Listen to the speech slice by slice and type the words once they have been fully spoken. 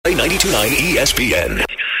92.9 ESPN.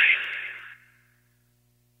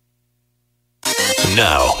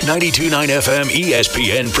 Now, 92.9 FM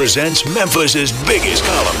ESPN presents Memphis' biggest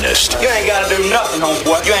columnist. You ain't got to do nothing,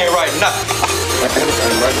 homeboy. You ain't writing nothing.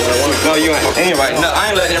 No, you ain't writing nothing. I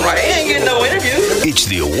ain't letting him write. He ain't getting no interview. It's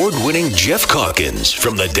the award-winning Geoff Calkins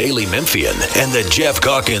from the Daily Memphian and the Geoff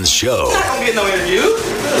Calkins Show. I'm not going to get no interview.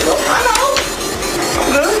 I know.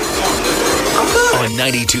 I'm good. On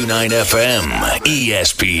 92.9 FM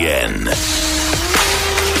ESPN.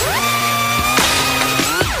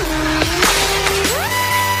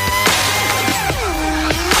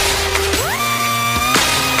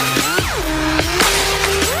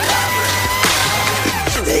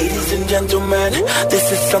 Ladies and gentlemen,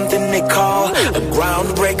 this is something they call a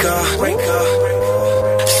groundbreaker.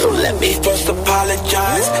 So let me first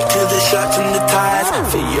apologize to the shirts and the ties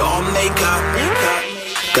for your makeup.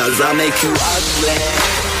 Cause I'll make you ugly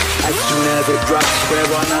as soon as it drops. We're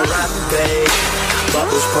on a rampage.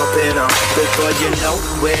 Bubbles popping up before you know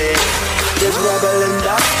it. There's rubble and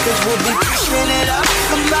dust, cause we'll be pushing it up.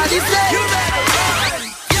 Somebody say you better run,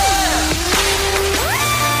 yeah.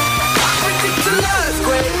 I predict the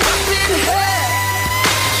earthquake up in here.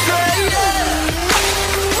 Say yeah.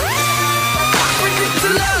 I predict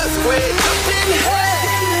the earthquake up in here.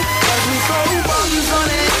 As we throw bombs on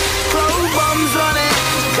it, throw bombs on it.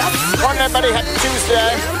 Morning, everybody. Happy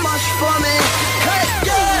Tuesday.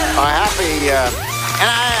 Happy,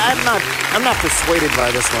 and I'm not persuaded by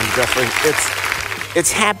this one, Jeffrey.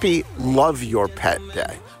 It's Happy Love Your Pet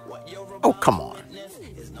Day. Oh, come on.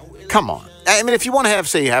 I mean, if you want to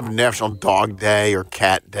have National Dog Day or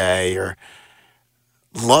Cat Day or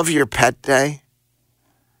Love Your Pet Day,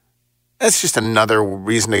 that's just another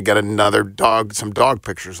reason to get some dog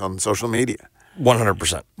pictures on social media.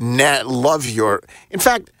 100%. In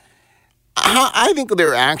fact, I think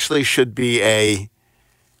there actually should be a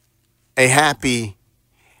happy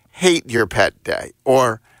hate your pet day,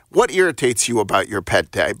 or what irritates you about your pet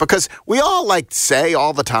day, because we all say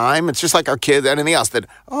all the time, it's just like our kids, anything else, that,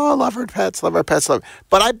 love our pets, love.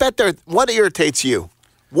 But I bet what irritates you?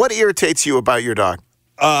 What irritates you about your dog?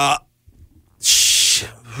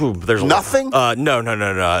 There's nothing?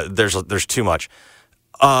 No. There's too much.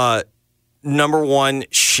 Number one,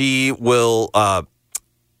 she will, and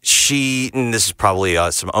this is probably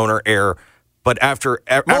some owner error, but after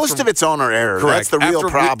most of it's owner error. Correct. That's the real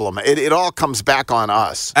problem. It all comes back on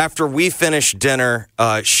us. After we finish dinner,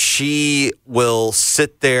 she will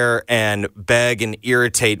sit there and beg and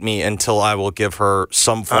irritate me until I will give her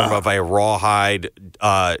some form of a rawhide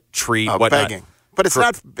treat. Whatnot. Begging, but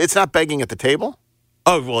it's not begging at the table.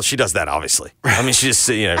 Oh well, she does that obviously. I mean, she just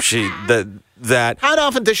that. How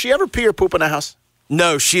often does she ever pee or poop in the house?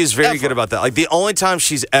 No, she is very good about that. Like the only time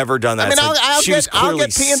she's ever done that, I'll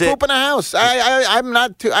get pee and poop in the house. I'm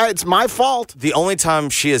not too. It's my fault. The only time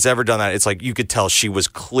she has ever done that, it's like you could tell she was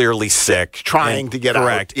clearly sick, trying to get out.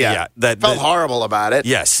 Correct. Yeah. Felt horrible about it.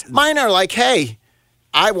 Yes. Mine are like, hey,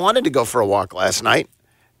 I wanted to go for a walk last night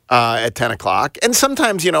at 10 o'clock, and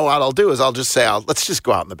sometimes what I'll do is I'll just say, let's just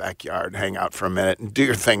go out in the backyard and hang out for a minute and do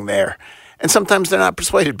your thing there. And sometimes they're not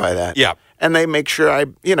persuaded by that. Yeah. And they make sure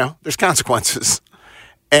there's consequences.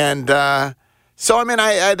 And so, I mean,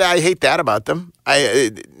 I hate that about them.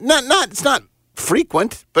 It's not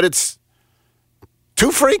frequent, but it's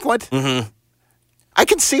too frequent. Mm-hmm. I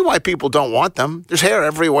can see why people don't want them. There's hair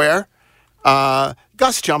everywhere.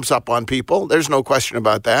 Gus jumps up on people. There's no question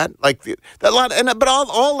about that. But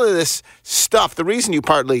all of this stuff. The reason you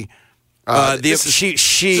partly this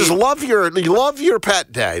is love your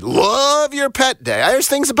pet day. Love your pet day. There's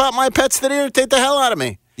things about my pets that irritate the hell out of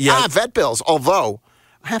me. Yeah. Vet bills. Although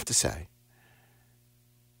I have to say,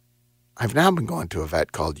 I've now been going to a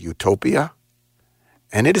vet called Utopia,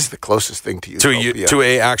 and it is the closest thing to Utopia. To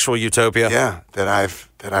a actual Utopia? Yeah, that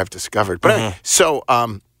I've discovered. But anyway, so I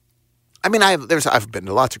mean, I've been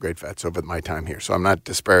to lots of great vets over my time here, so I'm not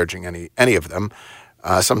disparaging any of them.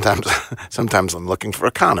 Sometimes I'm looking for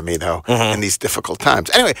economy though in these difficult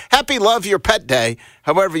times. Anyway, happy Love Your Pet Day,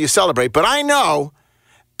 however you celebrate. But I know.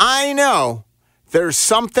 There's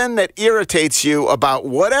something that irritates you about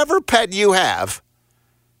whatever pet you have.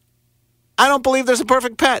 I don't believe there's a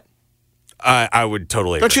perfect pet. I would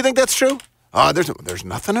totally agree. Don't you think that's true? There's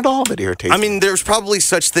nothing at all that irritates me. I mean, there's probably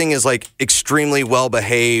such thing as extremely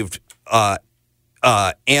well-behaved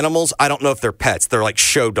animals. I don't know if they're pets. They're like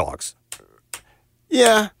show dogs.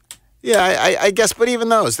 Yeah. Yeah, I guess, but even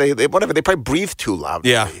those, they probably breathe too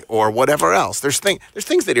loudly, or whatever else. There's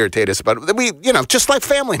things that irritate us about it. We, just like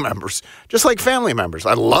family members.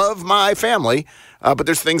 I love my family, but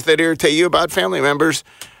there's things that irritate you about family members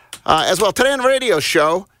as well. Today on the radio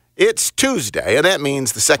show, It's Tuesday, and that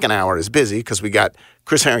means the second hour is busy because we got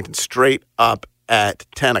Chris Harrington straight up at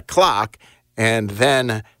 10 o'clock, and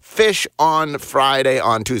then Fish on Friday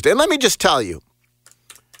on Tuesday. And let me just tell you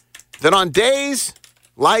that on days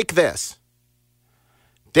like this,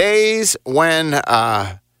 days when there's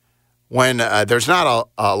not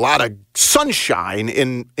a lot of sunshine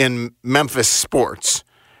in Memphis sports,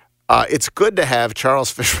 it's good to have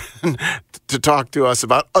Charles Fishman to talk to us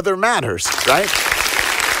about other matters, right?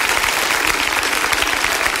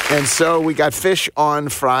 And so we got Fish on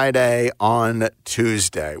Friday on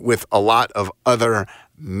Tuesday with a lot of other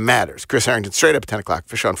matters. Chris Harrington straight up at 10 o'clock,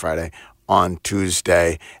 Fish on Friday on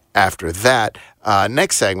Tuesday. After that,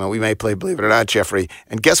 next segment, we may play Believe It or Not, Jeffrey.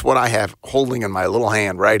 And guess what I have holding in my little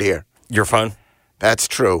hand right here? Your phone? That's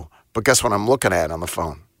true. But guess what I'm looking at on the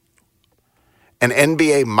phone? An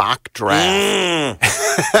NBA mock draft.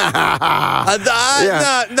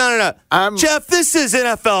 No. Geoff, this is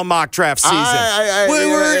NFL mock draft season.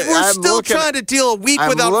 We're still trying to deal a week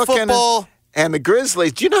without football. And the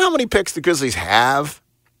Grizzlies, do you know how many picks the Grizzlies have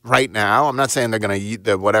right now? I'm not saying they're going to eat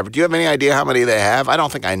the whatever. Do you have any idea how many they have? I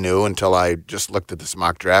don't think I knew until I just looked at this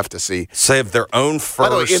mock draft to see. So they have their own first. By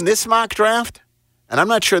the way, in this mock draft, and I'm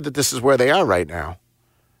not sure that this is where they are right now,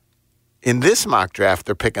 in this mock draft,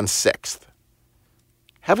 they're picking 6th.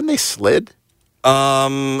 Haven't they slid?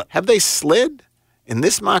 Have they slid? In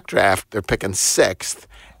this mock draft, they're picking 6th.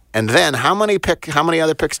 And then how many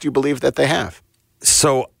other picks do you believe that they have?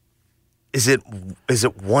 So is it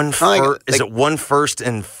one first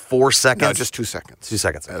and 4 seconds? No, just 2 seconds. 2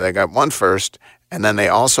 seconds. They got one first, and then they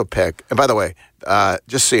also pick. And by the way,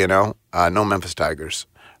 just so you know, no Memphis Tigers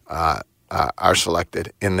are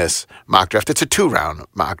selected in this mock draft. It's a 2-round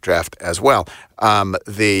mock draft as well. So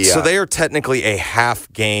they are technically a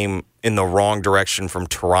half game in the wrong direction from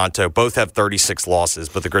Toronto. Both have 36 losses,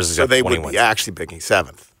 but the Grizzlies have 20 wins. So they would be actually picking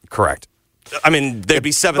 7th. Correct. I mean, they'd be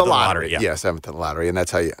 7th in the lottery. Yeah, 7th in the lottery, and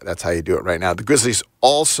that's how you do it right now. The Grizzlies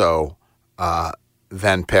also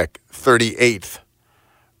then pick 38th.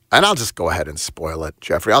 And I'll just go ahead and spoil it,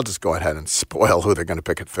 Jeffrey. I'll just go ahead and spoil who they're going to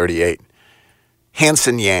pick at 38.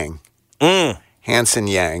 Hanson Yang. Hanson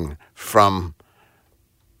Yang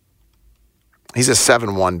he's a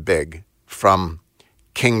 7'1" big from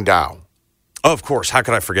Qingdao. Oh, of course. How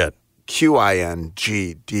could I forget? Qingdao.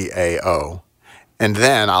 And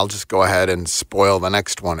then I'll just go ahead and spoil the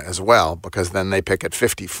next one as well, because then they pick at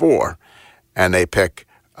 54, and they pick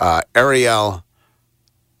Ariel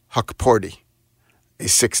Hukporti, a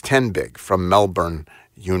 6'10" big from Melbourne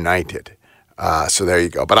United. So there you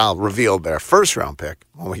go. But I'll reveal their first-round pick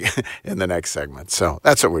in the next segment. So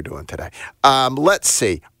that's what we're doing today. Let's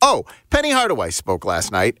see. Oh, Penny Hardaway spoke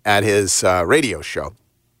last night at his radio show.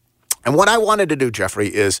 And what I wanted to do,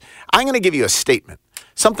 Jeffrey, is I'm going to give you a statement,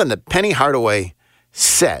 something that Penny Hardaway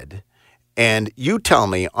said, and you tell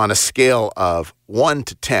me on a scale of 1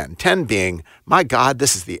 to 10, 10 being, my God,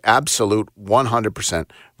 this is the absolute 100%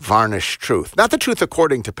 varnished truth. Not the truth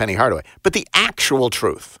according to Penny Hardaway, but the actual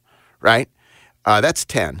truth, right? That's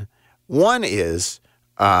 10. 1 is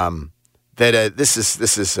that this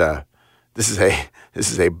is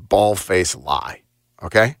a ball-faced lie.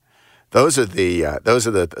 Okay, there is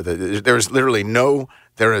literally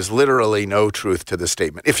no truth to this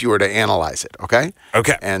statement if you were to analyze it. Okay.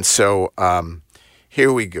 Okay. And so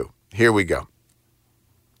here we go.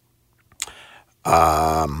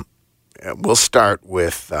 We'll start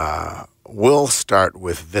with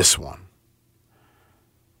this one.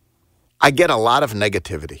 I get a lot of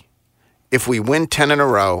negativity. If we win 10 in a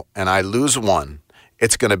row and I lose 1,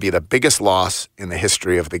 it's going to be the biggest loss in the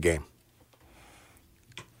history of the game.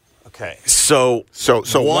 Okay. So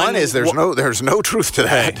 1 is there's no truth to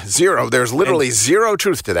that. 0. There's literally 0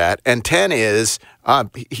 truth to that. And 10 is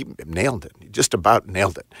he nailed it. He just about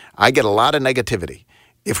nailed it. I get a lot of negativity.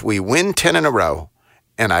 If we win 10 in a row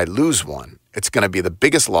and I lose 1, it's going to be the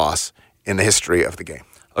biggest loss in the history of the game.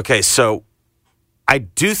 Okay, so I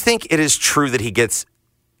do think it is true that he gets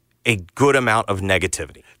a good amount of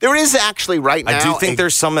negativity. There is actually right now. I do think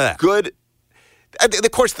there's some of that. Good.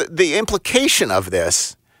 Of course, the implication of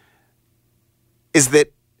this is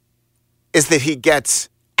that he gets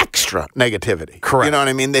extra negativity. Correct. You know what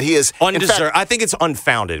I mean? That he is undeserved. I think it's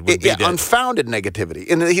unfounded. Unfounded negativity.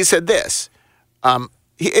 And he said this.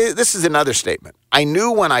 This is another statement. I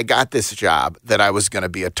knew when I got this job that I was going to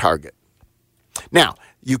be a target. Now,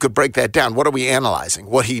 you could break that down. What are we analyzing?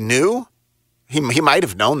 What he knew? He might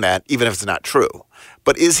have known that, even if it's not true.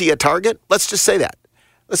 But is he a target? Let's just say that.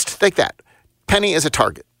 Let's take that. Penny is a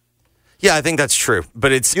target. Yeah, I think that's true.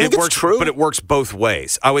 But it works true? But it works both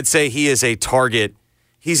ways. I would say he is a target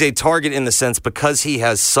He's a target in the sense because he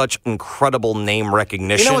has such incredible name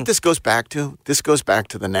recognition. You know what this goes back to? This goes back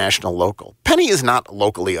to the national local. Penny is not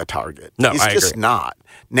locally a target. No, he's I just agree. not.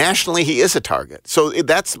 Nationally, he is a target. So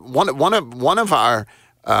that's one of our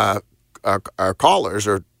callers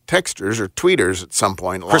or texters or tweeters at some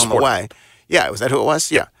point along the way. Yeah, was that who it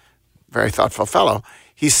was? Yeah, very thoughtful fellow.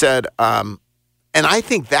 He said, and I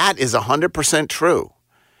think that is 100% true.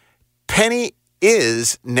 Penny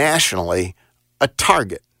is nationally a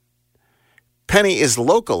target. Penny is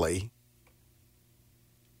locally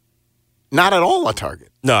not at all a target.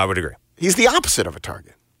 No, I would agree. He's the opposite of a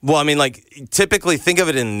target. Well, I mean, like, typically think of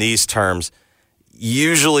it in these terms.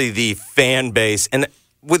 Usually the fan base, and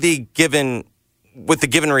with the given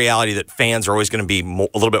reality that fans are always going to be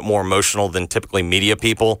a little bit more emotional than typically media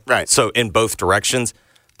people. Right. So in both directions.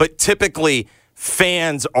 But typically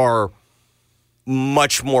fans are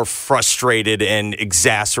much more frustrated and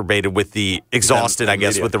exacerbated with the exhausted, I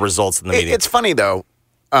guess, with the results in the media. It's funny though.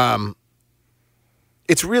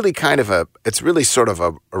 It's really sort of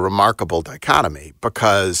a remarkable dichotomy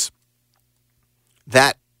because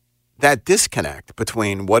that disconnect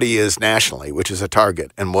between what he is nationally, which is a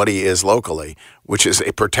target, and what he is locally, which is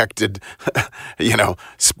a protected,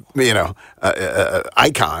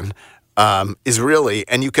 icon, is really,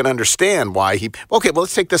 and you can understand why he. Okay, well,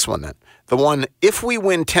 let's take this one then. The one, if we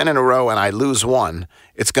win 10 in a row and I lose one,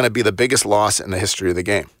 it's going to be the biggest loss in the history of the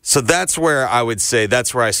game. So that's where I would say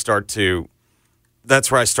that's where I start to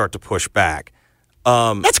push back.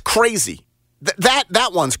 That's crazy.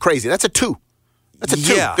 That one's crazy. That's a 2. That's a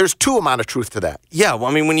 2. Yeah. There's 2 amount of truth to that. Yeah, well,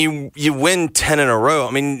 I mean, when you win 10 in a row,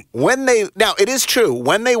 I mean, Now it is true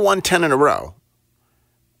when they won 10 in a row,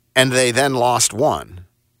 and they then lost one.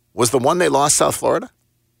 Was the one they lost South Florida?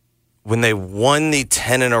 when they won the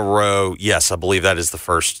 10 in a row, yes, I believe that is the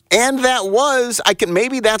first. And that was,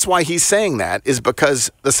 maybe that's why he's saying that, is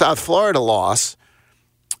because the South Florida loss,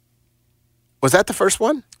 was that the first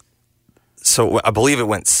one? So I believe it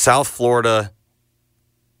went South Florida.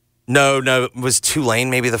 No, it was Tulane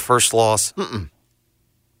maybe the first loss.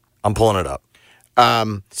 I'm pulling it up.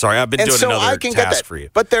 Sorry, I've been doing another task for you.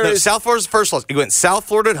 But South Florida's the first loss. It went South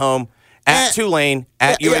Florida at home, at Tulane,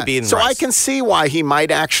 at UAB, and so Rice. I can see why he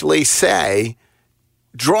might actually say,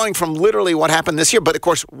 drawing from literally what happened this year. But of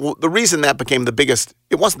course, the reason that became the biggest,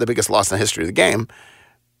 it wasn't the biggest loss in the history of the game,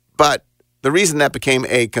 but the reason that became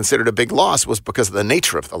considered a big loss was because of the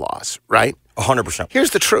nature of the loss, right? 100%.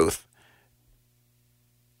 Here's the truth.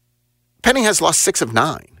 Penny has lost 6 of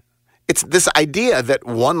 9. It's this idea that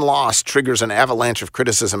one loss triggers an avalanche of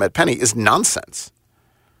criticism at Penny is nonsense.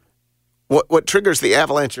 What triggers the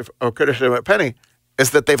avalanche of criticism at Penny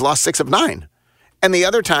is that they've lost 6 of 9. And the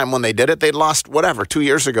other time when they did it, they'd lost 2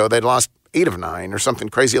 years ago, they'd lost 8 of 9 or something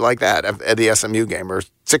crazy like that at the SMU game, or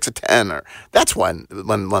 6 of 10, or that's when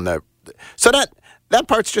so that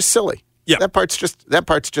part's just silly. Yeah. That part's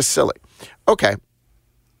just silly. Okay.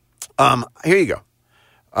 Here you go.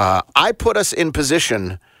 I put us in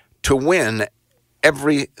position to win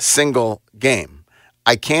every single game.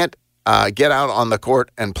 I can't get out on the court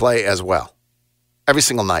and play as well every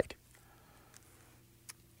single night.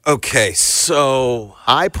 Okay, so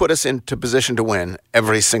I put us into position to win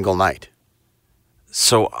every single night.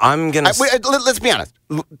 So I'm going to... Let's be honest.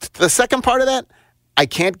 The second part of that, I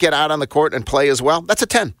can't get out on the court and play as well. That's a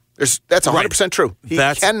 10. That's 100% true. He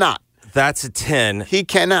cannot. That's a 10. He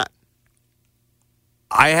cannot.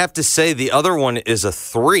 I have to say the other one is a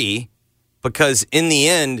 3 because in the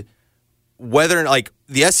end, whether like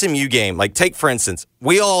the SMU game, like take for instance,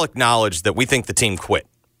 we all acknowledge that we think the team quit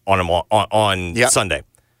on Sunday.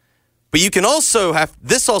 But you can also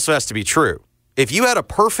this also has to be true. If you had a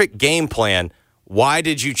perfect game plan, why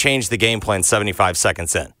did you change the game plan 75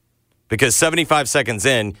 seconds in? Because 75 seconds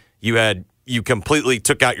in, you completely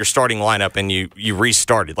took out your starting lineup and you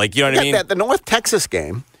restarted. Like, you know what I mean? The North Texas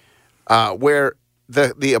game, where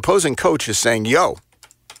the opposing coach is saying, "Yo,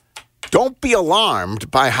 don't be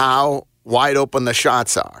alarmed by how wide open the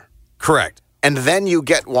shots are." Correct. And then you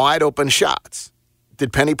get wide open shots.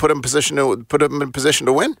 Did Penny put him in position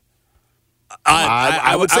to win?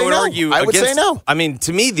 I would say no. Argue I would say no. I mean,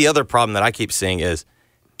 to me, the other problem that I keep seeing is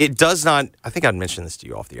it does not. I think I'd mentioned this to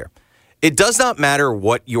you off the air. It does not matter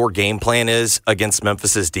what your game plan is against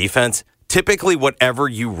Memphis's defense. Typically, whatever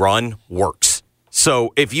you run works.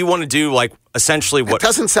 So if you want to do like essentially what it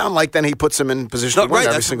doesn't sound like then he puts him in position to win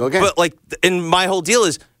every single game. But like, and my whole deal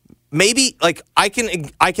is maybe like I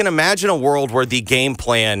can imagine a world where the game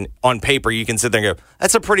plan on paper you can sit there and go,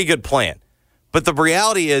 that's a pretty good plan. But the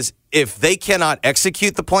reality is, if they cannot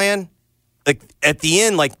execute the plan, like at the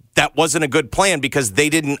end, like that wasn't a good plan because they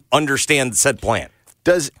didn't understand said plan.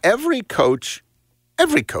 Does every coach,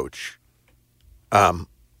 every coach,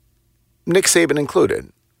 Nick Saban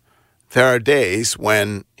included, there are days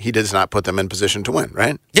when he does not put them in position to win,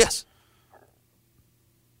 right? Yes.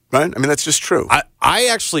 Right? I mean, that's just true. I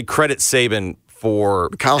actually credit Saban for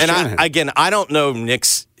Kyle Shanahan. I don't know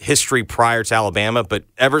Nick's history prior to Alabama, but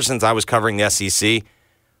ever since I was covering the SEC,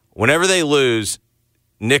 whenever they lose,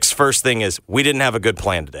 Nick's first thing is, we didn't have a good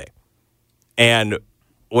plan today. And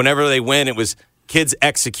whenever they win, it was kids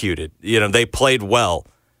executed. They played well.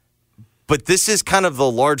 But this is kind of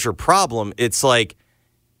the larger problem. It's like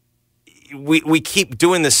we keep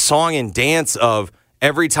doing this song and dance of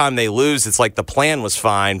every time they lose, it's like the plan was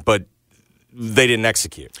fine, but they didn't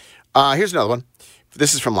execute. Here's another one.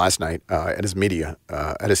 This is from last night at his media,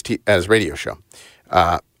 at his radio show.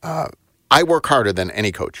 I work harder than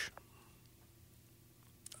any coach.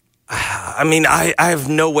 I mean, I have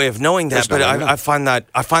no way of knowing that, but I find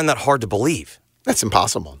that hard to believe. That's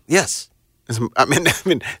impossible. Yes. I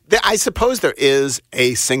mean, I suppose there is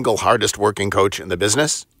a single hardest working coach in the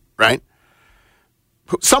business, right?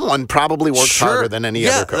 Someone probably works harder than any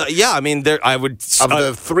other coach. Yeah, I mean, I would... Of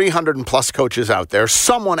the 300 and plus coaches out there,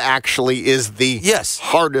 someone actually is the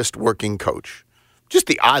hardest working coach. Just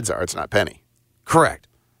the odds are it's not Penny. Correct.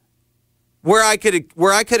 Where I could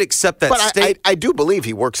accept that statement... I do believe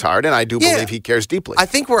he works hard, and I do believe he cares deeply. I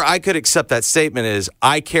think where I could accept that statement is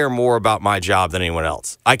I care more about my job than anyone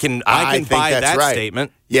else. I can buy that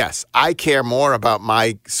statement. Yes, I care more about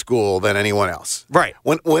my school than anyone else. Right.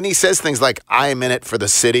 When he says things like, I'm in it for the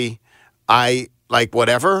city, I like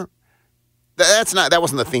whatever, that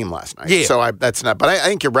wasn't the theme last night. Yeah. So that's not, but I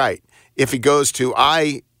think you're right. If he goes to,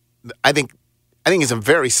 I think he's on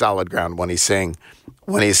very solid ground when he's saying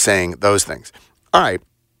those things. All right.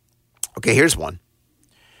 Okay, here's one.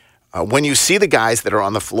 When you see the guys that are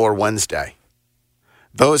on the floor Wednesday,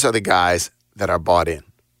 those are the guys that are bought in.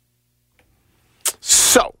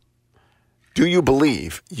 So, do you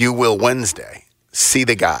believe you will Wednesday see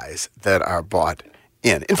the guys that are bought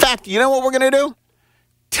in? In fact, you know what we're going to do?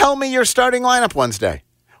 Tell me your starting lineup Wednesday.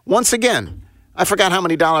 Once again, I forgot how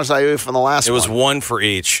many dollars I owe from the last one. It was one for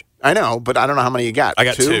each. I know, but I don't know how many you got. I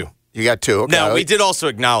got two. You got two. Okay. Now, we did also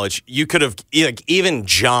acknowledge you could have, even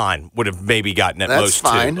John would have maybe gotten at most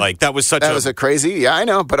fine. two. Like, that was a crazy, yeah, I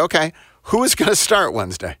know, but okay. Who is going to start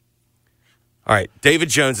Wednesday? All right, David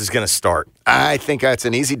Jones is going to start. I think that's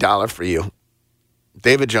an easy dollar for you.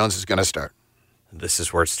 David Jones is going to start. This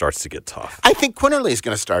is where it starts to get tough. I think Quinterly is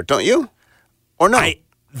going to start, don't you? Or no? I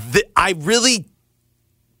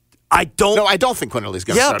don't. No, I don't think Quinterly's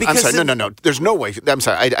going to start. I'm sorry. No. There's no way. I'm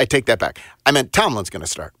sorry. I take that back. I meant Tomlin's going to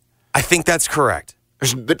start. I think that's correct.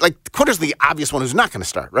 Quinterly's the obvious one who's not going to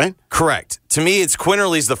start, right? Correct. To me, it's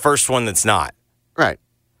Quinterly's the first one that's not. Right.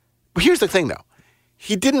 But here's the thing, though.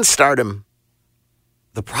 He didn't start him.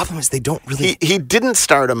 The problem is they don't really... He didn't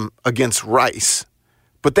start him against Rice,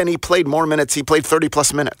 but then he played more minutes. He played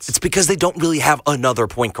 30-plus minutes. It's because they don't really have another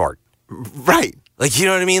point guard. Right. You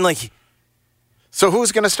know what I mean? So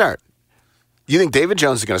who's going to start? You think David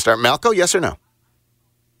Jones is going to start? Malco, yes or no?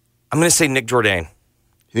 I'm going to say Nick Jourdain.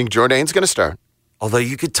 You think Jourdain's going to start? Although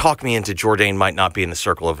you could talk me into Jourdain might not be in the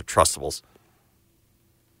circle of trustables.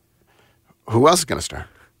 Who else is going to start?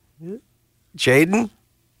 Jaden? You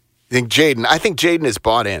think Jaden? I think Jaden is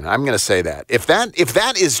bought in. I'm going to say that. If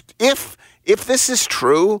this is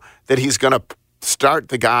true that he's going to start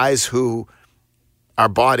the guys who are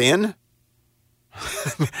bought in,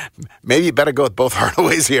 maybe you better go with both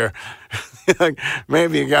Hardaways here.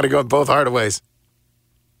 Maybe you got to go with both Hardaways.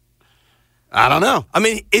 I don't know. I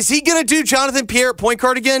mean, is he going to do Jonathan Pierre at point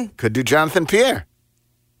guard again? Could do Jonathan Pierre.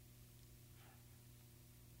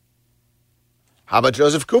 How about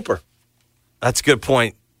Joseph Cooper? That's a good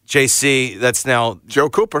point. JC, that's now... Joe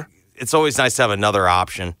Cooper. It's always nice to have another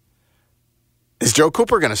option. Is Joe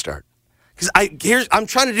Cooper going to start? Because I'm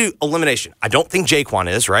trying to do elimination. I don't think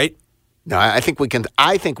Jaquan is, right? No, I think we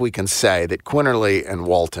can say that Quinterly and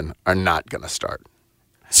Walton are not going to start.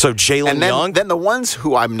 So Jalen Young? Then the ones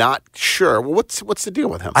who I'm not sure, well, what's the deal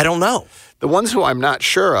with him? I don't know. The ones who I'm not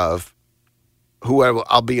sure of, who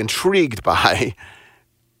I'll be intrigued by,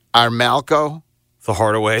 are Malco, the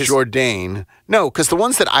Hardaways, Jourdain. No, because the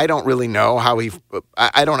ones that I don't really know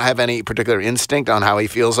I don't have any particular instinct on how he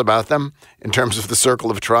feels about them in terms of the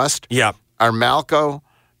circle of trust. Yeah, are Malco,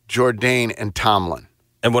 Jourdain, and Tomlin.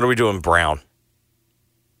 And what are we doing, Brown?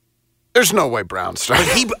 There's no way Brown starts.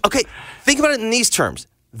 Okay, think about it in these terms.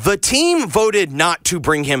 The team voted not to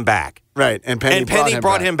bring him back. Right, and Penny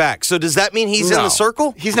brought him back. So does that mean he's in the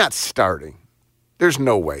circle? He's not starting. There's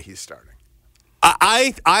no way he's starting.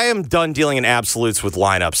 I am done dealing in absolutes with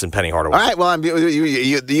lineups and Penny Hardaway. All right, well,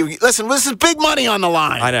 you listen, this is big money on the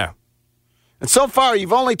line. I know. And so far,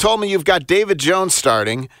 you've only told me you've got David Jones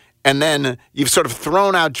starting, and then you've sort of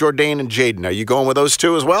thrown out Jourdain and Jaden. Are you going with those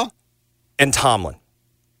two as well? And Tomlin.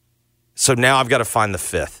 So now I've got to find the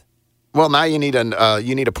fifth. Well, now you need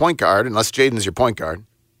a point guard, unless Jaden's your point guard.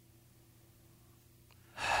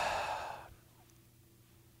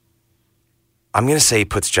 I'm going to say he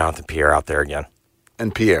puts Jonathan Pierre out there again.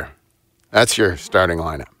 And Pierre. That's your starting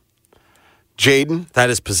lineup. Jaden. That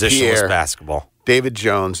is positionless Pierre, basketball. David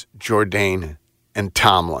Jones, Jourdain, and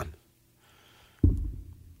Tomlin.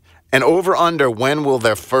 And over-under, when will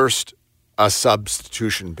their first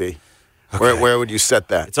substitution be? Okay. Where would you set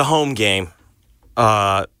that? It's a home game.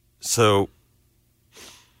 So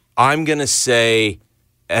I'm going to say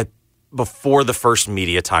before the first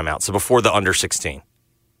media timeout, so before the under 16.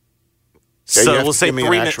 So we'll say 3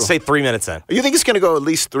 minutes. Say 3 minutes in. You think it's going to go at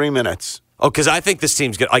least 3 minutes? Oh, because I think this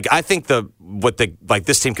team's good. Like I think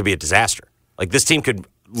this team could be a disaster. Like this team could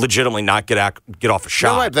legitimately not get off a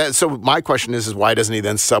shot. No, so my question is why doesn't he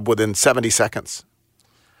then sub within 70 seconds?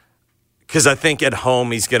 Because I think at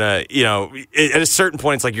home he's gonna, at a certain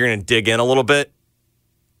point it's like you're gonna dig in a little bit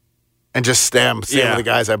and just stand with the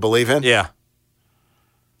guys I believe in. Yeah.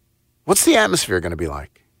 What's the atmosphere going to be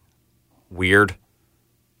like? Weird.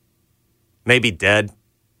 Maybe dead.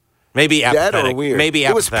 Maybe apathetic. Dead or weird? Maybe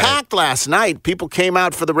apathetic. It was packed last night. People came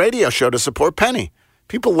out for the radio show to support Penny.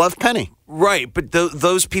 People love Penny. Right, but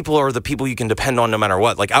those people are the people you can depend on no matter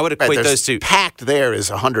what. Like, I would equate those two. Packed there is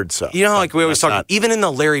 100 so. Like we always talk, even in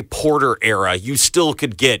the Larry Porter era, you still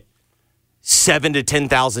could get 7,000 to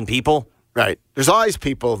 10,000 people. Right. There's always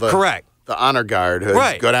people, correct, the honor guard who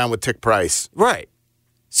go down with Tick Price. Right.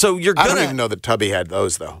 So you're going to... I don't even know that Tubby had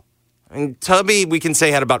those, though. And Tubby, we can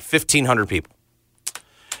say, had about 1,500 people.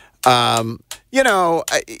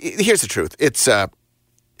 Here's the truth.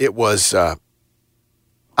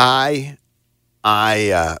 I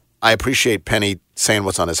appreciate Penny saying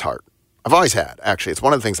what's on his heart. I've always had, actually. It's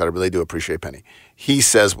one of the things that I really do appreciate Penny. He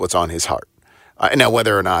says what's on his heart. Now,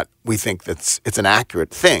 whether or not we think it's an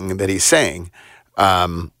accurate thing that he's saying,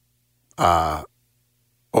 or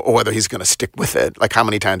whether he's going to stick with it, like how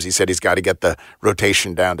many times he said he's got to get the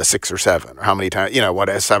rotation down to 6 or 7, or how many times,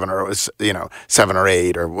 7 or 7 or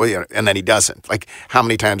 8, or and then he doesn't. Like how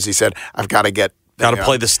many times he said, I've got to get. Got to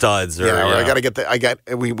play the studs, or I got to get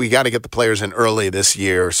we got to get the players in early this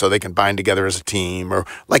year so they can bind together as a team, or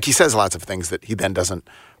like he says lots of things that he then doesn't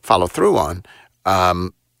follow through on.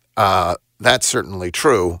 That's certainly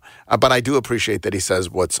true, but I do appreciate that he says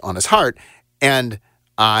what's on his heart, and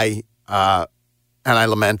I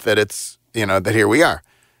lament that it's that here we are.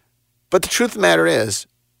 But the truth of the matter is,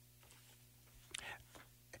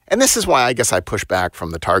 and this is why I guess I push back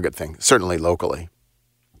from the Target thing, certainly locally,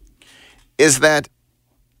 is that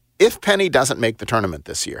if Penny doesn't make the tournament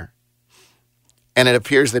this year, and it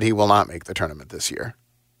appears that he will not make the tournament this year,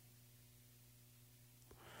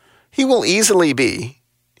 he will easily be,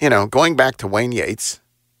 going back to Wayne Yates,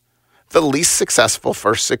 the least successful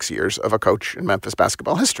first 6 years of a coach in Memphis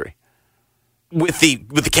basketball history. With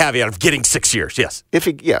the caveat of getting 6 years, yes.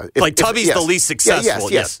 Tubby's the least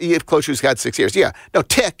successful. Yes. If coaches had 6 years, yeah. No,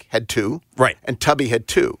 Tick had 2, right, and Tubby had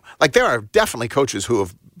 2. Like there are definitely coaches who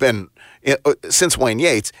have been since Wayne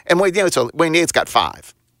Yates, and Wayne Yates got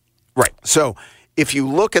 5. Right. So if you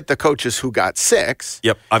look at the coaches who got 6,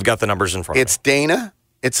 yep, I've got the numbers in front of me. It's Dana,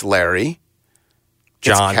 it's Larry,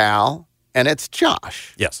 John, it's Cal, and it's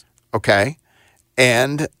Josh. Yes. Okay.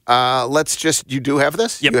 And let's just, you do have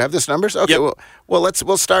this? Yep. You have this numbers? Okay. Yep.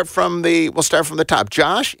 We'll start from the top.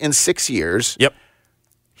 Josh, in 6 years. Yep.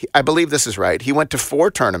 I believe this is right. He went to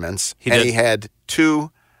 4 tournaments. He had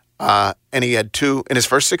 2. And he had 2 in his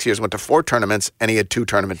first 6 years. Went to 4 tournaments, and he had 2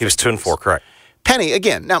 tournament. He was 2 and 4, correct? Penny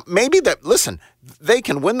again. Now maybe they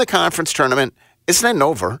can win the conference tournament. It's not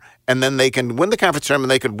over, and then they can win the conference tournament.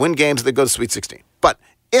 They could win games. They go to Sweet 16. But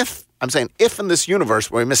if in this universe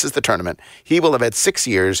where he misses the tournament, he will have had 6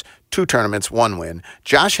 years, 2 tournaments, 1 win.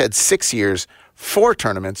 Josh had 6 years, 4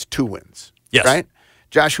 tournaments, 2 wins. Yes. Right?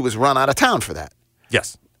 Josh, who was run out of town for that.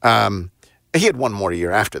 Yes. He had 1 more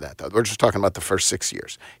year after that, though. We're just talking about the first 6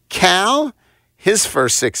 years. Cal, his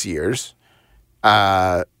first 6 years,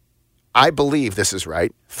 I believe this is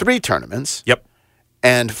right, 3 tournaments. Yep.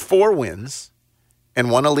 And 4 wins and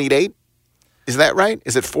 1 Elite 8. Is that right?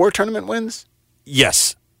 Is it 4 tournament wins?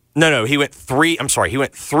 Yes. No, he went 3. I'm sorry. He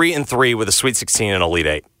went 3 and 3 with a Sweet 16 and Elite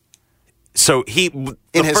 8. So in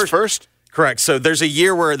his first? Correct. So there's a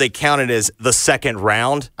year where they counted as the second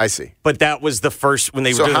round. I see. But that was the first when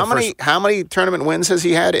they were doing the first. So how many tournament wins has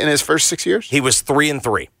he had in his first 6 years? He was 3 and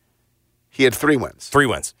 3. He had 3 wins. 3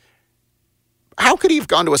 wins. How could he have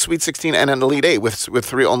gone to a Sweet 16 and an Elite 8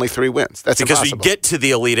 with only 3 wins? That's because impossible. you get to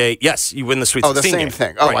the Elite 8, yes, you win the Sweet 16 the same game.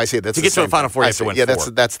 thing. Oh, Right. I see. That's to the get to same the Final thing. Four, you I have to see. win Yeah,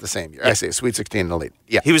 4. that's the same year. I see. Sweet 16 and Elite.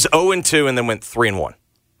 Yeah. He was 0-2 and then went 3-1.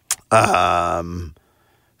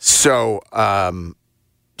 So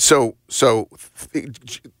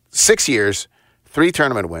 6 years, 3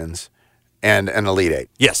 tournament wins, and an Elite 8.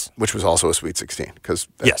 Yes. Which was also a Sweet 16 because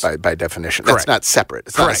Yes. by definition, Correct. that's not separate.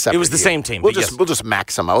 It's not a Correct. separate It was the year. same team, We'll but just yes. we'll just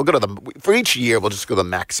maximum. We'll go to for each year. We'll just go to the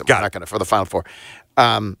maximum. Got We're it. not going to for the Final Four.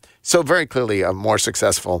 So very clearly a more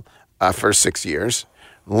successful first 6 years.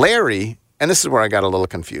 Larry, and this is where I got a little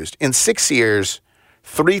confused. In 6 years,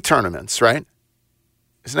 3 tournaments, right?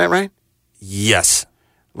 Isn't that right? Yes.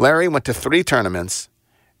 Larry went to 3 tournaments,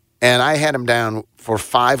 and I had him down for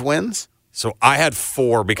 5 wins. So I had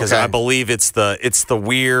 4 because Okay. I believe it's the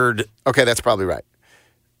weird. Okay, that's probably right.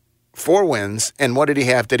 4 wins, and what did he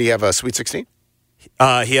have? Did he have a Sweet 16? He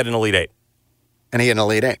had an Elite 8. And he had an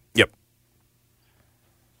Elite 8. Yep.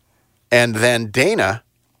 And then Dana,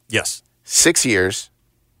 Yes. 6 years,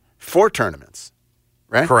 4 tournaments,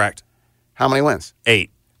 right? Correct. How many wins? 8.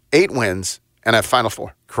 8 wins and a Final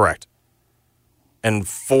Four. Correct. And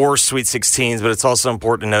 4 Sweet 16s, but it's also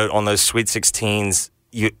important to note on those Sweet 16s,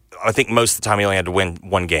 I think most of the time you only had to win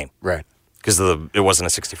 1 game Right. because it wasn't a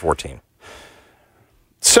 64 team.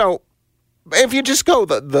 So if you just go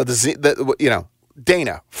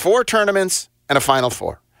Dana, 4 tournaments and a Final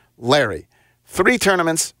Four. Larry, 3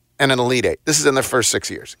 tournaments and an Elite 8. This is in their first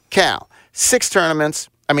 6 years. Cal, 3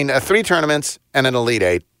 tournaments and an Elite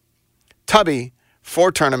 8. Tubby,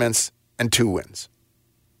 4 tournaments and 2 wins.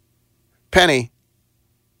 Penny,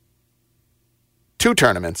 2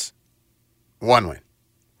 tournaments, 1 win.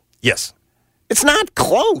 Yes. It's not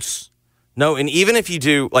close. No, and even if you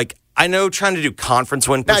do, I know trying to do conference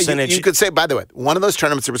win Now, percentage. you could say, by the way, one of those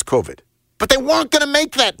tournaments there was COVID, but they weren't going to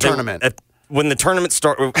make that tournament. When the tournament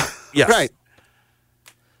started, yes. Right.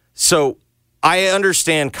 So I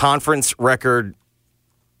understand conference record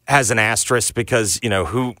has an asterisk because,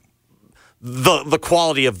 the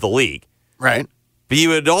quality of the league. Right. But you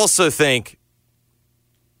would also think,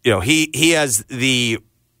 he has the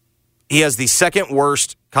second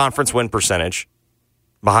worst conference win percentage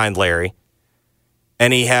behind Larry,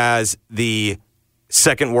 and he has the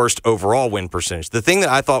second worst overall win percentage. The thing that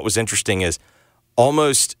I thought was interesting is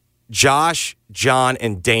almost Josh, John,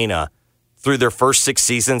 and Dana through their first 6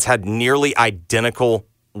 seasons had nearly identical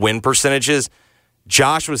win percentages.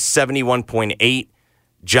 Josh was 71.8,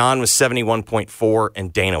 John was 71.4,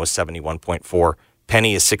 and Dana was 71.4.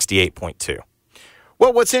 Penny is 68.2.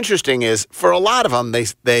 Well, what's interesting is for a lot of them,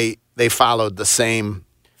 they followed the same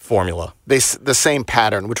formula, the same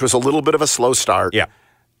pattern, which was a little bit of a slow start. Yeah,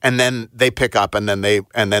 and then they pick up, and then they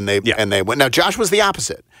win. Now Josh was the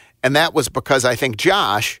opposite, and that was because I think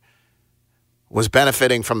Josh was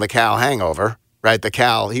benefiting from the Cal hangover. Right,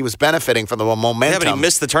 he was benefiting from the momentum. Yeah, but he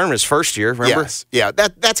missed the tournament his first year, remember? Yes. Yeah,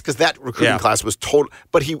 that's because that recruiting class was total.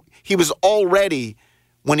 But he was already,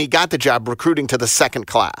 when he got the job, recruiting to the second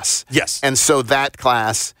class. Yes. And so that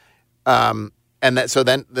class, then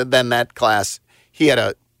that class,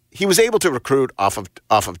 he was able to recruit off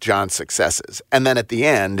of John's successes. And then at the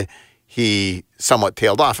end, he somewhat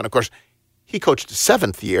tailed off. And of course, he coached a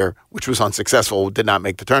 7th year, which was unsuccessful, did not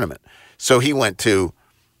make the tournament. So he went to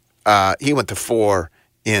 4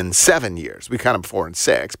 in 7 years. We count him 4 and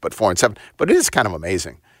 6, but 4 and 7. But it is kind of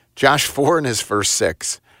amazing. Josh 4 in his first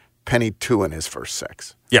 6, Penny 2 in his first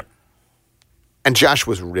 6. Yep. And Josh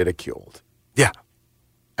was ridiculed. Yeah.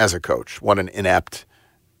 As a coach, what an inept.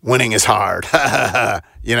 Winning is hard.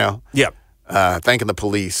 Yep. Thanking the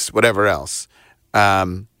police, whatever else.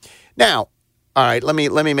 Now, all right. Let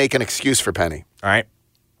me make an excuse for Penny. All right.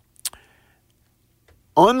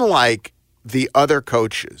 Unlike the other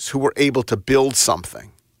coaches who were able to build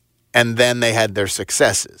something and then they had their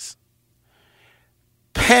successes,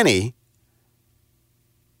 Penny,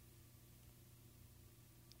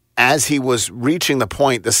 as he was reaching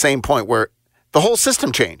the same point where the whole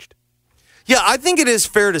system changed. Yeah, I think it is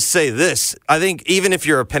fair to say this. I think even if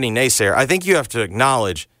you're a Penny naysayer, I think you have to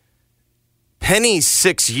acknowledge Penny's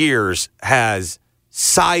 6 years has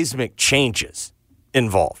seismic changes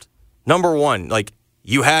involved. Number one,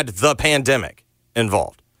 you had the pandemic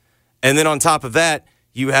involved. And then on top of that,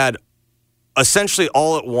 you had essentially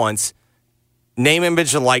all at once name,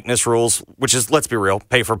 image, and likeness rules, which is, let's be real,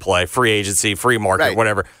 pay for play, free agency, free market, right.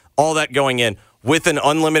 Whatever. All that going in with an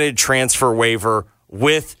unlimited transfer waiver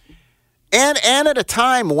with... And at a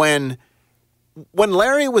time when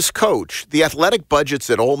Larry was coach, the athletic budgets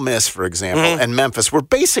at Ole Miss, for example, and Memphis were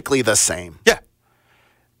basically the same. Yeah.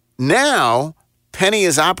 Now, Penny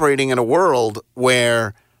is operating in a world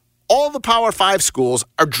where all the Power 5 schools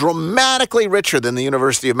are dramatically richer than the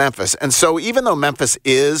University of Memphis. And so even though Memphis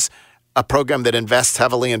is a program that invests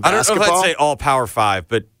heavily in basketball. I don't know if I'd say all Power 5,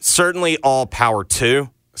 but certainly all Power 2.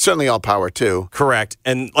 Certainly all Power 2. Correct.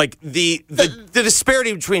 And like the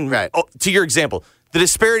disparity between, to your example, the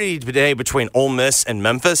disparity today between Ole Miss and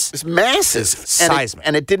Memphis is massive. Is seismic.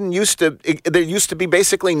 And it didn't used to, there used to be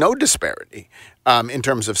basically no disparity in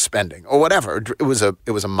terms of spending or whatever. It was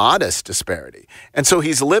a modest disparity. And so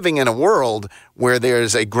he's living in a world where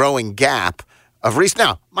there's a growing gap of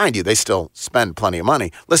now, mind you, they still spend plenty of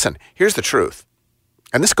money. Listen, here's the truth.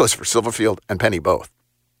 And this goes for Silverfield and Penny both.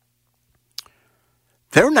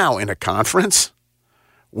 They're now in a conference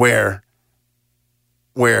where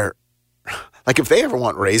like if they ever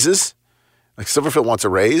want raises, like Silverfield wants a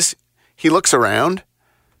raise, he looks around.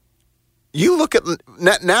 You look at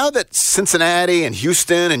now that Cincinnati and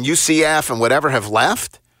Houston and UCF and whatever have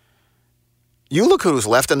left, you look who's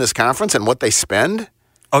left in this conference and what they spend.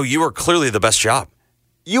 Oh, you are clearly the best job.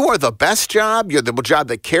 You are the best job. You're the job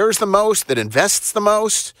that cares the most, that invests the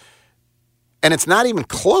most, and it's not even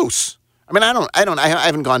close. I mean, I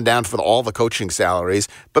haven't gone down for all the coaching salaries,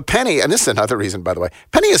 but Penny, and this is another reason, by the way,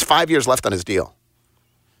 Penny has 5 years left on his deal.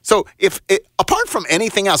 So apart from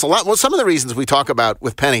anything else, some of the reasons we talk about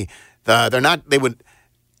with Penny,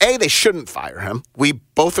 they shouldn't fire him. We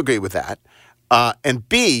both agree with that. And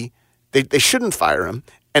B, they shouldn't fire him.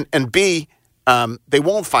 And B, they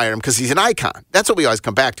won't fire him because he's an icon. That's what we always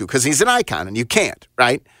come back to, because he's an icon and you can't,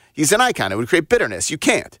 right? He's an icon. It would create bitterness. You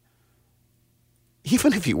can't.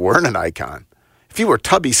 Even if you weren't an icon, if you were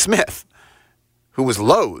Tubby Smith, who was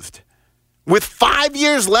loathed, with 5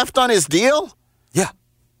 years left on his deal, yeah,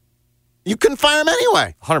 you couldn't fire him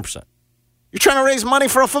anyway. 100%. You're trying to raise money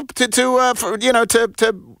to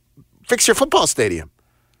fix your football stadium.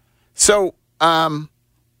 So,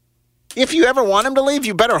 if you ever want him to leave,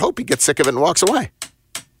 you better hope he gets sick of it and walks away.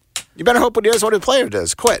 You better hope he does what a player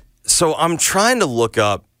does, quit. So I'm trying to look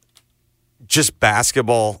up just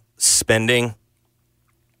basketball spending.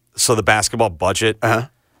 So the basketball budget. Uh-huh.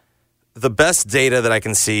 The best data that I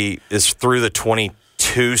can see is through the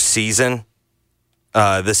 22 season.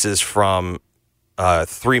 This is from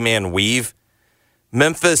Three-Man Weave.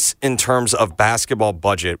 Memphis, in terms of basketball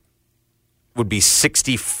budget, would be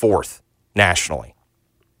 64th nationally.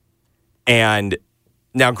 And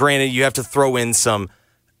now, granted, you have to throw in some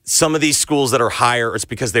of these schools that are higher. It's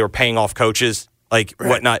because they were paying off coaches. Like, right.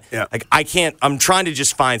 Whatnot. Yeah. Like, I'm trying to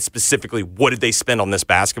just find specifically what did they spend on this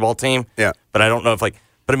basketball team. Yeah. But I don't know but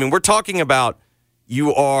I mean, we're talking about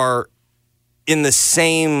you are in the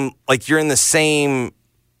same, you're in the same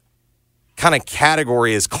kind of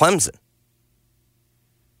category as Clemson.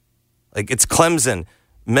 Like, it's Clemson,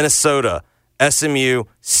 Minnesota, SMU,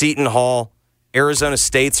 Seton Hall, Arizona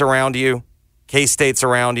State's around you, K-State's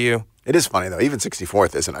around you. It is funny, though. Even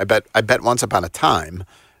 64th isn't. I bet once upon a time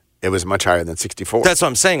it was much higher than 64. That's what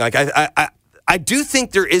I'm saying. Like, I do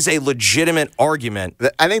think there is a legitimate argument.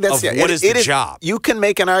 I think that's what is the job. You can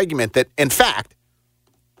make an argument that, in fact,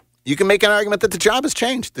 the job has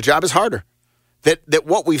changed. The job is harder. That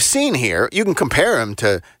what we've seen here, you can compare him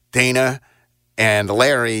to Dana and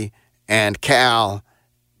Larry and Cal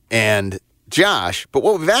and Josh, but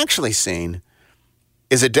what we've actually seen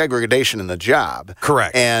is a degradation in the job.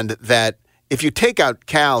 Correct. And that if you take out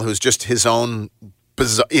Cal, who's just his own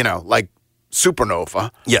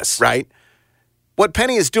supernova. Yes. Right? What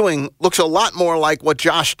Penny is doing looks a lot more like what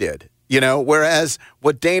Josh did, whereas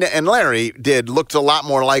what Dana and Larry did looked a lot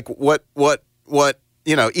more like what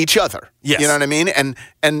each other. Yes. You know what I mean? And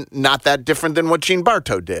not that different than what Gene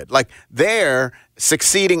Bartow did. Like, they're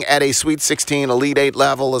succeeding at a Sweet 16, Elite 8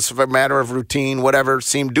 level as a matter of routine, whatever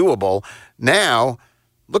seemed doable. Now,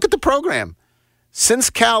 look at the program. Since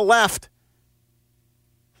Cal left,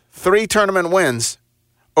 3 tournament wins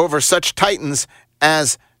over such titans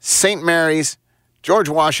as St. Mary's, George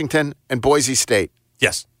Washington, and Boise State.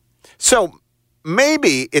 Yes. So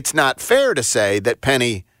maybe it's not fair to say that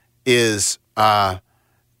Penny is the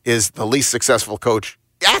least successful coach.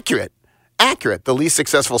 Accurate. The least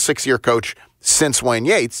successful 6-year coach since Wayne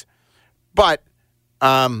Yates. But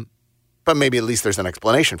maybe at least there's an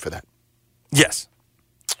explanation for that. Yes.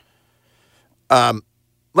 Let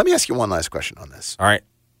me ask you one last question on this. All right.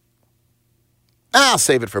 I'll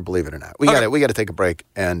save it for Believe It or Not. We got to take a break,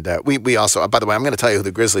 and we also. By the way, I'm going to tell you who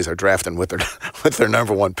the Grizzlies are drafting with their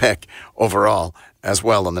number 1 pick overall as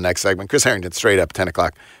well in the next segment. Chris Harrington, straight up 10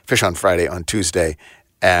 o'clock. Fish on Friday on Tuesday.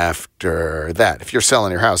 After that, if you're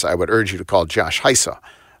selling your house, I would urge you to call Josh Heisa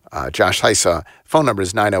Josh Heisa, phone number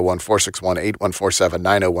is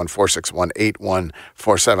 901-461-8147,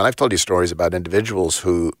 901-461-8147. I've told you stories about individuals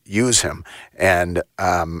who use him, and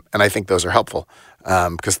I think those are helpful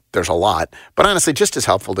because there's a lot. But honestly, just as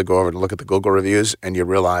helpful to go over and look at the Google reviews, and you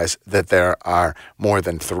realize that there are more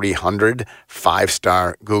than 300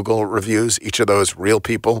 five-star Google reviews, each of those real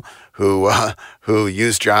people who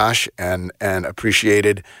use Josh and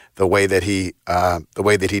appreciated the way that he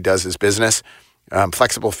does his business.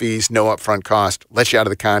 Flexible fees, no upfront cost, lets you out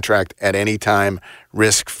of the contract at any time,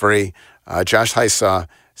 risk-free. Josh Heisa,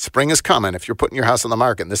 spring is coming. If you're putting your house on the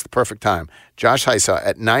market, and this is the perfect time. Josh Heisa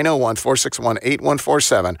at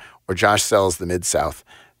 901-461-8147 or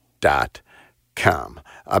joshsellsthemidsouth.com.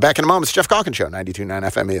 Back in a moment, it's Geoff Calkins Show,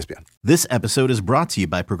 92.9 FM ESPN. This episode is brought to you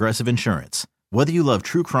by Progressive Insurance. Whether you love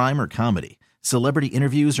true crime or comedy, celebrity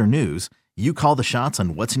interviews or news, you call the shots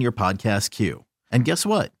on what's in your podcast queue. And guess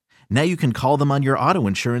what? Now you can call them on your auto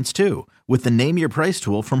insurance too with the Name Your Price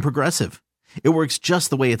tool from Progressive. It works just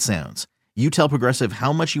the way it sounds. You tell Progressive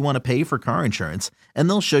how much you want to pay for car insurance, and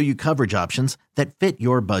they'll show you coverage options that fit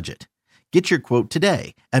your budget. Get your quote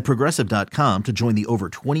today at Progressive.com to join the over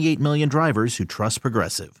 28 million drivers who trust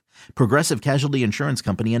Progressive. Progressive Casualty Insurance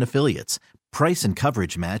Company and Affiliates. Price and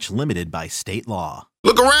coverage match limited by state law.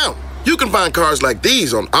 Look around. You can find cars like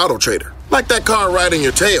these on AutoTrader, like that car right in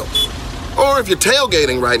your tail. Or if you're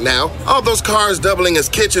tailgating right now, all those cars doubling as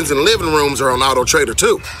kitchens and living rooms are on AutoTrader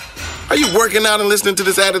too. Are you working out and listening to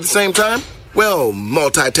this ad at the same time? Well,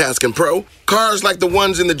 multitasking pro, cars like the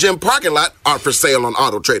ones in the gym parking lot are for sale on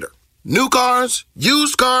AutoTrader. New cars,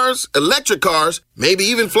 used cars, electric cars, maybe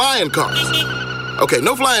even flying cars. Okay,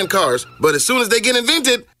 no flying cars, but as soon as they get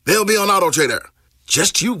invented, they'll be on AutoTrader.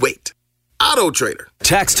 Just you wait. AutoTrader.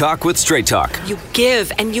 Tax Talk with Straight Talk. You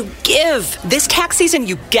give and you give. This tax season,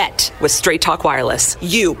 you get with Straight Talk Wireless.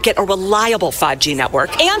 You get a reliable 5G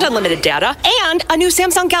network and unlimited data and a new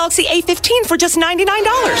Samsung Galaxy A15 for just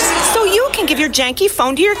 $99. So you can give your janky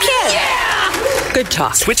phone to your kid. Yeah! Good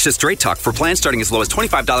talk. Switch to Straight Talk for plans starting as low as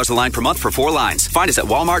 $25 a line per month for 4 lines. Find us at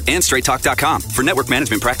Walmart and StraightTalk.com. For network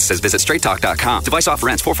management practices, visit StraightTalk.com. Device offer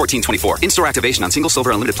ends 4/14/24. In-store activation on single Silver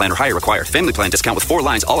Unlimited plan or higher required. Family plan discount with 4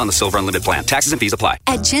 lines, all on the Silver Unlimited plan. Taxes and fees apply.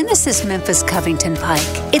 At Genesis Memphis Covington Pike,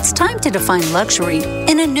 it's time to define luxury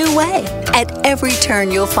in a new way. At every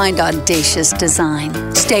turn, you'll find audacious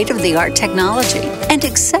design, state-of-the-art technology, and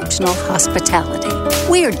exceptional hospitality.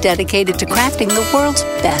 We are dedicated to crafting the world's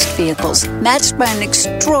best vehicles, matched by an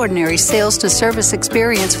extraordinary sales-to-service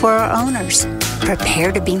experience for our owners.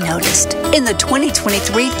 Prepare to be noticed in the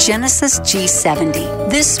 2023 Genesis G70.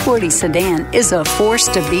 This sporty sedan is a force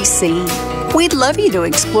to be seen. We'd love you to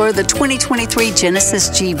explore the 2023 Genesis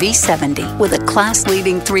GV70 with a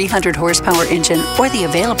class-leading 300 horsepower engine or the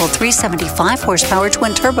available 375 horsepower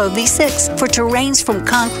twin-turbo V6 for terrains from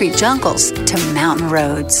concrete jungles to mountain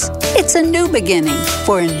roads. It's a new beginning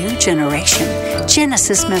for a new generation.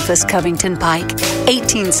 Genesis Memphis Covington Pike,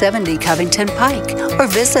 1870 Covington Pike, or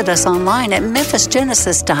visit us online at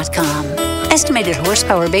memphisgenesis.com. Estimated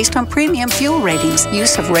horsepower based on premium fuel ratings.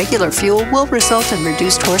 Use of regular fuel will result in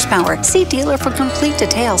reduced horsepower. See dealer for complete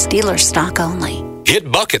details. Dealer stock only.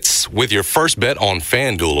 Hit buckets with your first bet on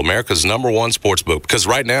FanDuel, America's #1 sportsbook. Because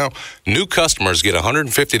right now, new customers get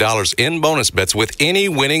 $150 in bonus bets with any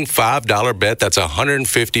winning $5 bet. That's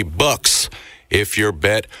 $150 if your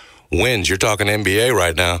bet wins. You're talking NBA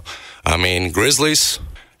right now. I mean, Grizzlies,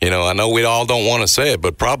 you know, I know we all don't want to say it,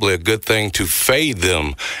 but probably a good thing to fade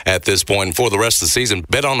them at this point and for the rest of the season.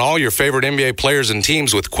 Bet on all your favorite NBA players and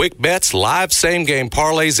teams with quick bets, live same-game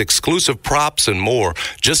parlays, exclusive props, and more.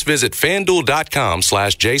 Just visit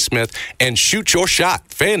FanDuel.com/JSmith and shoot your shot.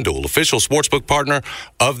 FanDuel, official sportsbook partner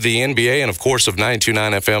of the NBA and, of course, of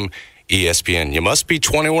 92.9 FM ESPN. You must be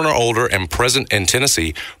 21 or older and present in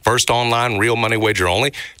Tennessee. First online real money wager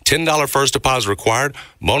only. $10 first deposit required.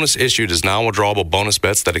 Bonus issued as non-withdrawable bonus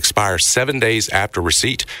bets that expire 7 days after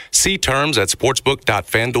receipt. See terms at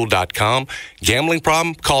sportsbook.fanduel.com. Gambling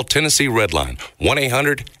problem? Call Tennessee Redline.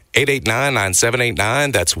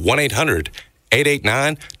 1-800-889-9789. That's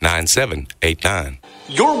 1-800-889-9789.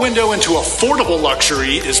 Your window into affordable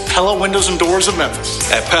luxury is Pella Windows and Doors of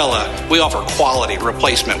Memphis. At Pella, we offer quality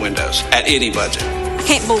replacement windows at any budget. I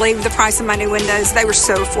can't believe the price of my new windows. They were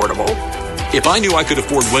so affordable. If I knew I could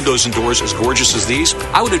afford windows and doors as gorgeous as these,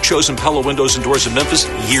 I would have chosen Pella Windows and Doors of Memphis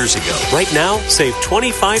years ago. Right now, save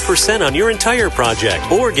 25% on your entire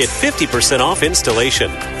project or get 50% off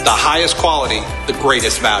installation. The highest quality, the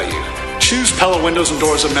greatest value. Choose Pella Windows and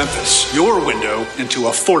Doors of Memphis, your window into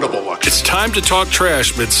affordable luxury. It's time to talk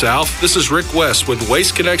trash, Mid-South. This is Rick West with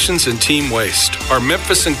Waste Connections and Team Waste. Our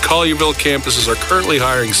Memphis and Collierville campuses are currently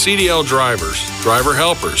hiring CDL drivers, driver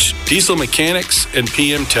helpers, diesel mechanics, and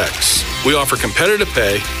PM techs. We offer competitive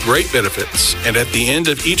pay, great benefits, and at the end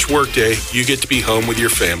of each workday, you get to be home with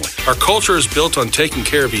your family. Our culture is built on taking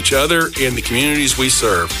care of each other and the communities we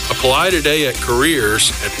serve. Apply today at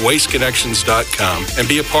careers@wasteconnections.com and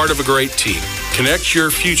be a part of a great team. Connect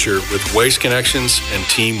your future with Waste Connections and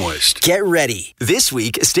Team Waste. Get ready. This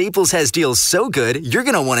week, Staples has deals so good, you're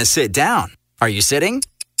going to want to sit down. Are you sitting?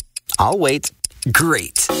 I'll wait.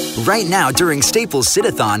 Great. Right now, during Staples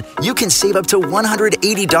Sit-a-thon, you can save up to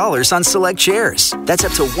 $180 on select chairs. That's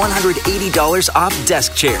up to $180 off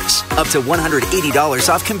desk chairs, up to $180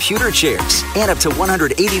 off computer chairs, and up to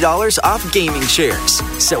 $180 off gaming chairs.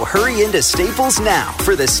 So hurry into Staples now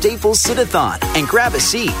for the Staples Sit-a-thon and grab a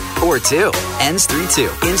seat or two. Ends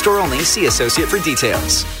 3/2. In-store only. See associate for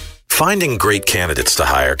details. Finding great candidates to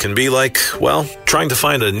hire can be like, well, trying to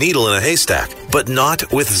find a needle in a haystack, but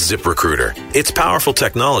not with ZipRecruiter. Its powerful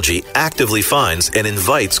technology actively finds and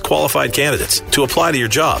invites qualified candidates to apply to your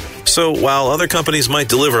job. So while other companies might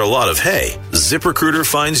deliver a lot of hay, ZipRecruiter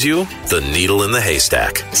finds you the needle in the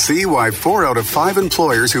haystack. See why 4 out of 5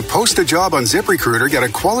 employers who post a job on ZipRecruiter get a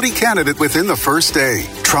quality candidate within the first day.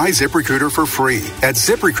 Try ZipRecruiter for free at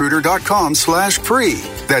ZipRecruiter.com/free.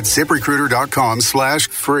 That's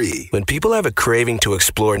ZipRecruiter.com/free. When people have a craving to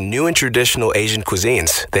explore new and traditional Asian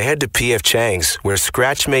cuisines, they head to P.F. Chang's, where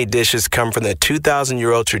scratch-made dishes come from the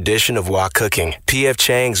 2,000-year-old tradition of wok cooking. P.F.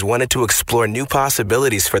 Chang's wanted to explore new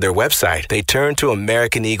possibilities for their website. They turned to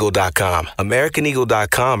AmericanEagle.com.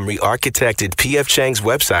 AmericanEagle.com re-architected P.F. Chang's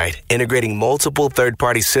website, integrating multiple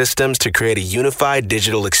third-party systems to create a unified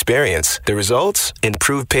digital experience. The results?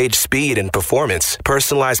 Improved page speed and performance,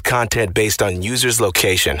 personalized content based on users'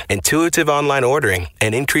 location, intuitive online ordering,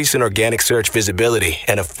 an increase in organic search visibility,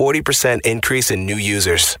 and a 40% increase in new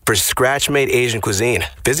users. For scratch-made Asian cuisine,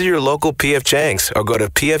 visit your local P.F. Chang's or go to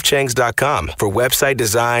pfchangs.com for website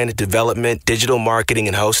design, development, digital marketing,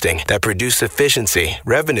 and hosting that produce efficiency,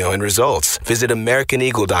 revenue, and results. Visit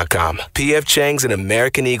AmericanEagle.com. P.F. Chang's and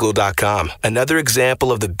AmericanEagle.com. Another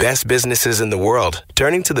example of the best businesses in the world,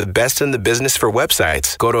 turning to the best in the business for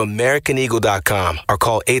websites. Go to AmericanEagle.com or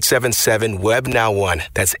call 877-WEB-NOW1.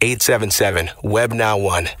 That's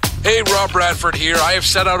 877-WEB-NOW1. Hey, Rob Bradford here. I have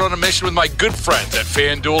set out on a mission with my good friends at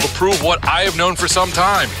FanDuel to prove what I have known for some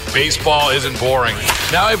time. Baseball isn't boring.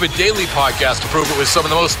 Now I have a daily podcast to prove it with some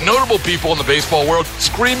of the most notable people in the baseball world,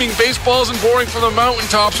 screaming baseball isn't boring from the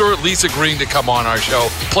mountaintops, or at least agreeing to come on our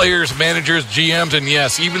show. Players, managers, GMs, and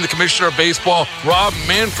yes, even the commissioner of baseball, Rob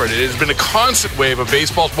Manfred. It has been a constant wave of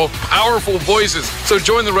baseball's most powerful voices. So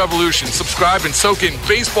join the revolution. Subscribe and soak in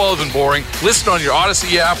Baseball Isn't Boring. Listen on your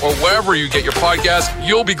Odyssey app or wherever you get your podcast.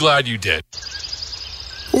 You'll be glad you did.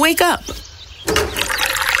 Wake up.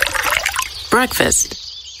 Breakfast.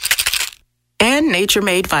 And Nature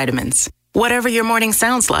Made vitamins. Whatever your morning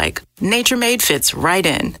sounds like, Nature Made fits right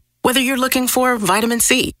in. Whether you're looking for vitamin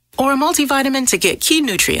C or a multivitamin to get key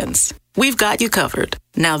nutrients, we've got you covered.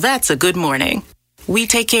 Now that's a good morning. We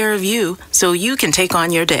take care of you so you can take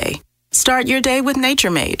on your day. Start your day with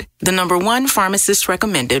Nature Made, the #1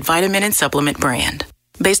 pharmacist-recommended vitamin and supplement brand.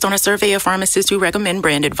 Based on a survey of pharmacists who recommend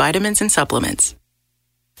branded vitamins and supplements.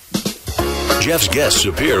 Jeff's guests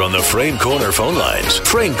appear on the Frame Corner phone lines.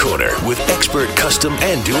 Frame Corner, with expert custom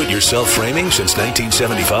and do-it-yourself framing since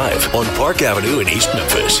 1975 on Park Avenue in East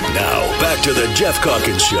Memphis. Now, back to the Geoff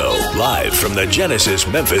Calkins Show, live from the Genesis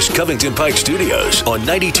Memphis Covington Pike Studios on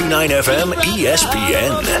 92.9 FM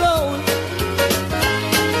ESPN.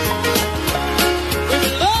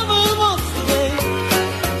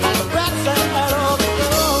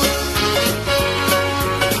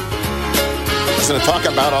 To talk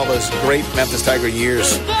about all those great Memphis Tiger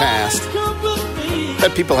years past. I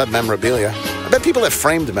bet people have memorabilia. I bet people have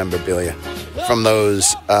framed memorabilia from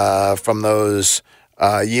those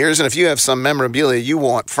years. And if you have some memorabilia you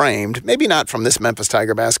want framed, maybe not from this Memphis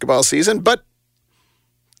Tiger basketball season, but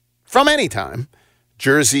from any time,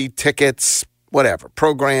 jersey, tickets, whatever,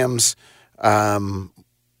 programs,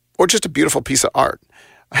 or just a beautiful piece of art,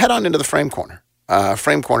 head on into the Frame Corner.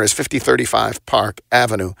 Frame Corner is 5035 Park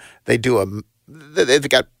Avenue. They've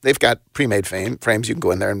got pre-made frames. You can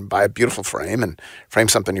go in there and buy a beautiful frame and frame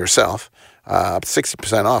something yourself.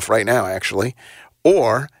 60% off right now, actually.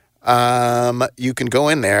 Or you can go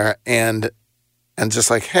in there and just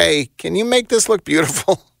like, hey, can you make this look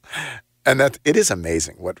beautiful? And that it is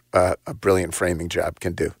amazing what a brilliant framing job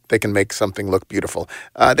can do. They can make something look beautiful.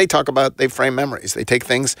 They frame memories. They take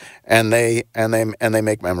things and they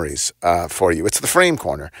make memories for you. It's the Frame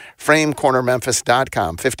Corner.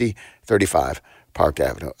 FrameCornerMemphis.com, 5035 Park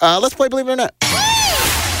Avenue. Let's play Believe It or Not.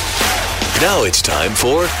 Now it's time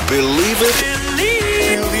for Believe It.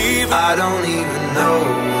 Believe. I don't even know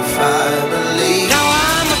if I believe. Now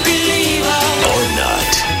I'm a believer. Or not.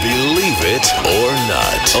 Believe it or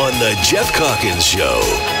not on the Geoff Calkins Show.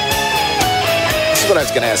 This is what I was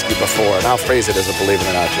going to ask you before, and I'll phrase it as a believe it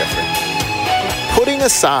or not, Jeffrey. Putting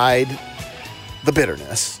aside the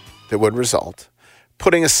bitterness that would result,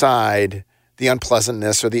 putting aside the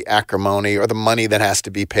unpleasantness or the acrimony or the money that has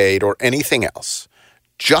to be paid or anything else,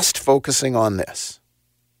 just focusing on this,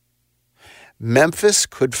 Memphis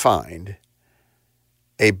could find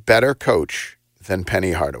a better coach than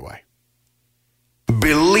Penny Hardaway.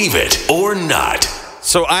 Believe it or not.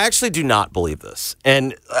 So I actually do not believe this.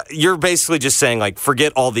 And you're basically just saying, like,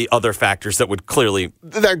 forget all the other factors that would clearly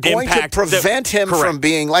They're going to prevent him from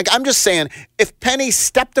being, like, I'm just saying, if Penny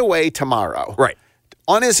stepped away tomorrow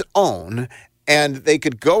on his own and they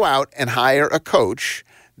could go out and hire a coach,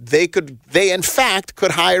 they in fact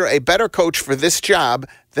could hire a better coach for this job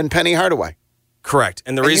than Penny Hardaway. Correct.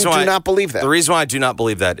 And the reason why you do not believe that. The reason why I do not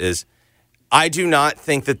believe that is I do not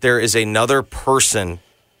think that there is another person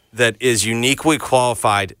that is uniquely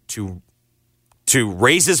qualified to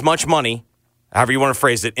raise as much money, however you want to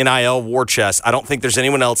phrase it, NIL, war chest. I don't think there's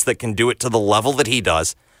anyone else that can do it to the level that he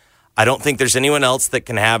does. I don't think there's anyone else that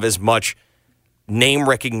can have as much name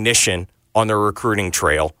recognition on their recruiting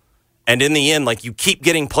trail. And in the end, like, you keep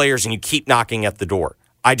getting players and you keep knocking at the door.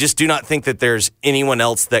 I just do not think that there's anyone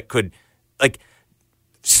else that could, like,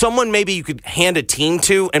 someone maybe you could hand a team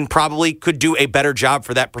to and probably could do a better job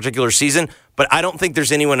for that particular season, but I don't think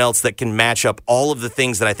there's anyone else that can match up all of the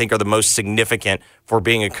things that I think are the most significant for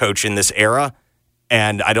being a coach in this era.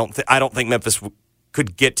 And I don't think Memphis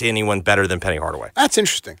could get to anyone better than Penny Hardaway. That's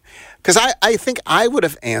interesting, because I think I would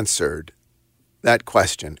have answered that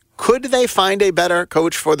question. Could they find a better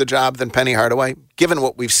coach for the job than Penny Hardaway, given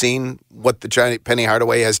what we've seen, what the Penny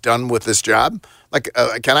Hardaway has done with this job? Like,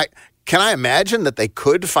 can I imagine that they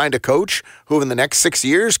could find a coach who in the next 6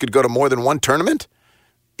 years could go to more than one tournament,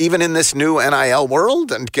 even in this new NIL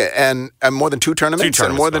world, and more than two tournaments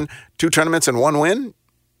and more than two tournaments and one win?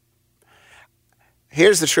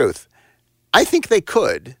 Here's the truth. I think they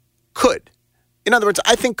could. In other words,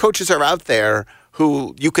 I think coaches are out there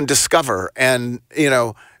who you can discover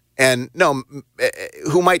who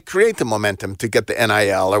might create the momentum to get the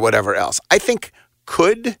NIL or whatever else. I think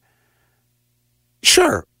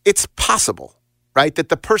sure, it's possible, right, that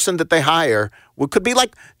the person that they hire could be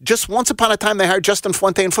like just once upon a time they hired Justin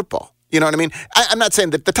Fuente in football. You know what I mean? I'm not saying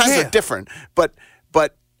that the times are different, but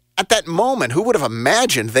at that moment, who would have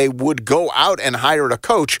imagined they would go out and hire a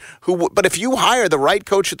coach but if you hire the right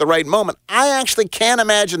coach at the right moment, I actually can't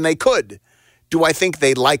imagine they could. Do I think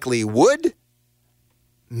they likely would?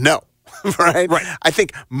 No. Right? I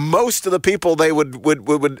think most of the people they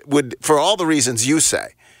would for all the reasons you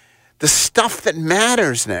say. The stuff that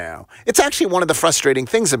matters now, it's actually one of the frustrating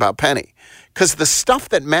things about Penny, because the stuff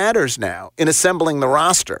that matters now in assembling the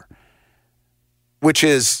roster, which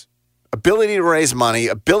is ability to raise money,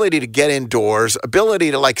 ability to get indoors, ability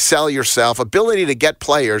to, like, sell yourself, ability to get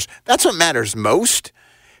players, that's what matters most.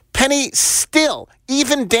 Penny still,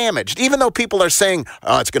 even damaged, even though people are saying,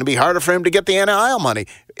 oh, it's going to be harder for him to get the NIL money.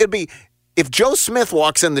 It'd be, if Joe Smith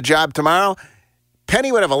walks in the job tomorrow,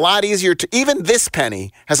 Penny would have a lot easier even this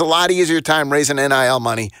Penny has a lot easier time raising NIL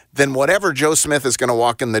money than whatever Joe Smith is going to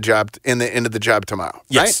walk in the job into the job tomorrow.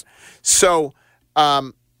 Yes.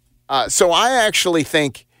 Right? So I actually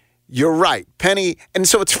think you're right, Penny. And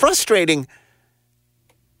so it's frustrating.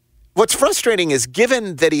 What's frustrating is,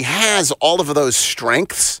 given that he has all of those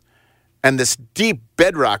strengths and this deep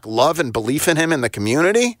bedrock love and belief in him in the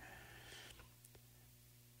community,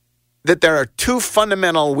 that there are two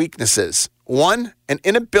fundamental weaknesses. One, an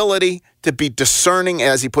inability to be discerning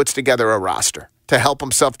as he puts together a roster, to help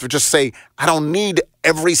himself to just say, I don't need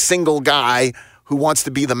every single guy who wants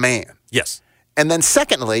to be the man. Yes. And then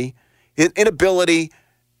secondly, an inability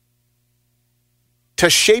to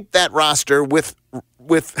shape that roster with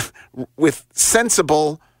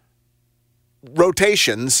sensible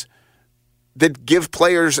rotations that give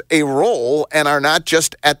players a role and are not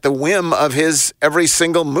just at the whim of his every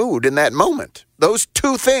single mood in that moment. Those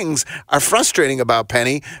two things are frustrating about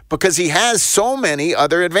Penny because he has so many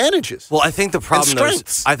other advantages. Well, I think the problem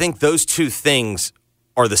is, I think those two things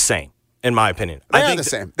are the same, in my opinion. They are the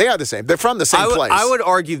same. They are the same. They're from the same place. I would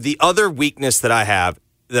argue the other weakness that I have,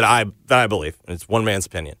 that I believe, and it's one man's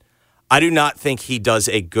opinion, I do not think he does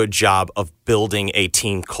a good job of building a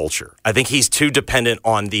team culture. I think he's too dependent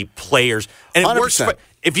on the players. And it 100%. works.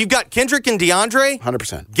 If you've got Kendrick and DeAndre,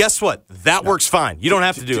 100%. Guess what? That works fine. You don't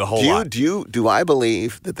have to do a whole lot. Do I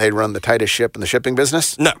believe that they run the tightest ship in the shipping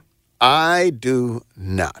business? No. I do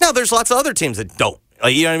not. No, there's lots of other teams that don't.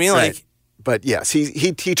 Like, you know what I mean? Right. Like, but yes,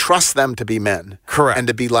 he trusts them to be men. Correct. And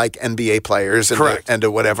to be like NBA players and, Correct. And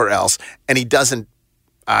to whatever else. And he doesn't.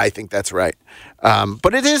 I think that's right.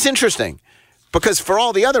 But it is interesting because for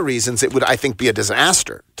all the other reasons, it would, I think, be a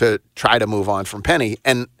disaster to try to move on from Penny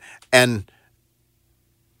and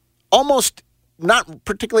almost not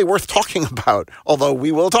particularly worth talking about, although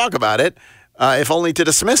we will talk about it, if only to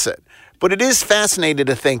dismiss it. But it is fascinating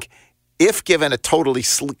to think, if given a totally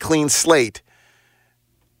clean slate,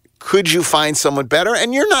 could you find someone better?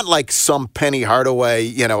 And you're not like some Penny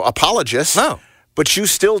Hardaway, apologist. No. But you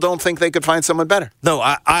still don't think they could find someone better? No,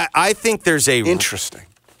 I think there's a... Interesting.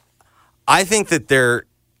 I think if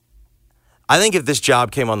this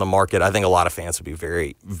job came on the market, I think a lot of fans would be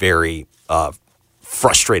very, very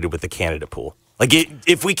frustrated with the candidate pool. Like,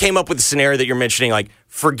 if we came up with the scenario that you're mentioning, like,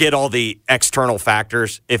 forget all the external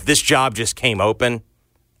factors. If this job just came open,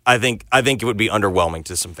 I think it would be underwhelming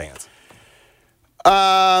to some fans.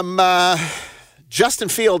 Justin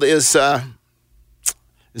Field is on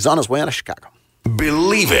his way out of Chicago.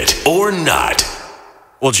 Believe it or not.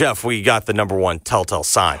 Well, Geoff, we got the number one telltale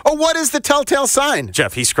sign. Oh, what is the telltale sign?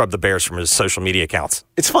 Jeff, he scrubbed the Bears from his social media accounts.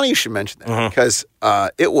 It's funny you should mention that because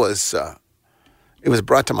it was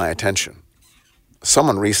brought to my attention.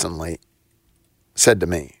 Someone recently said to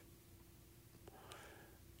me,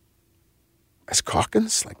 "Is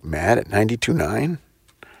Calkins like mad at 92.9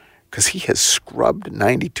 because he has scrubbed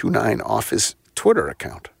 92.9 off his Twitter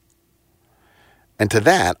account?" And to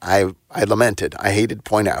that, I lamented. I hated to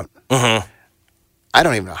point out. Mm-hmm. I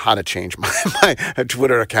don't even know how to change my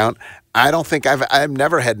Twitter account. I don't think I've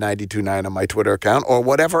never had 92.9 on my Twitter account or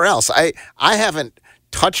whatever else. I haven't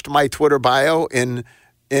touched my Twitter bio in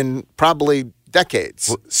probably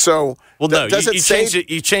decades. So does it say,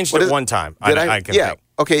 you changed it one time. I can think.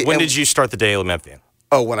 Okay. When did you start the Daily Memphian?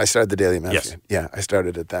 Oh, when I started the Daily Memphian. Yes. Yeah, I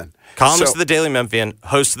started it then. Columnist of the Daily Memphian,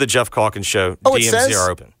 host of the Geoff Calkins Show. DMs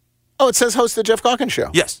are open. Oh, it says host of the Geoff Calkins Show.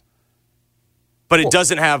 Yes. But it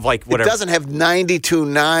doesn't have like whatever. It doesn't have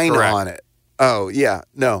 92.9 on it. Oh, yeah.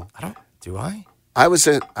 No. Do I? I was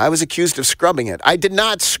accused of scrubbing it. I did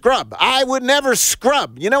not scrub. I would never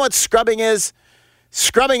scrub. You know what scrubbing is?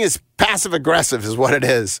 Scrubbing is passive-aggressive is what it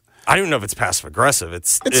is. I don't know if it's passive-aggressive.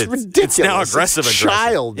 It's ridiculous. It's now aggressive-aggressive.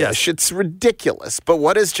 Childish. Yes. It's ridiculous. But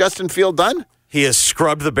what has Justin Field done? He has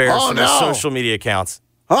scrubbed the Bears from his social media accounts.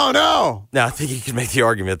 Oh, no. Now, I think you can make the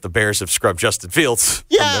argument that the Bears have scrubbed Justin Fields.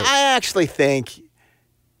 Yeah, I actually think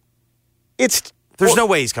there's no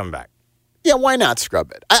way he's coming back. Yeah, why not scrub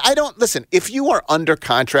it? I don't, listen, if you are under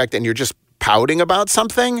contract and you're just pouting about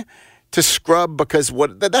something, to scrub because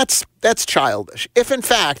that's childish. If, in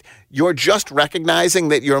fact, you're just recognizing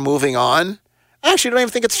that you're moving on, I actually don't even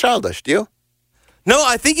think it's childish, do you? No,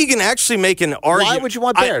 I think you can actually make an argument. Why would you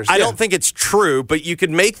want Bears? I don't think it's true, but you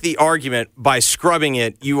could make the argument by scrubbing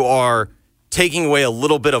it, you are taking away a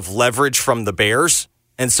little bit of leverage from the Bears.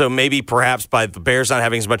 And so maybe perhaps by the Bears not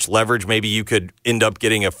having as much leverage, maybe you could end up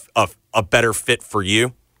getting a better fit for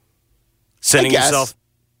you. Sending yourself.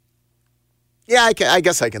 Yeah, I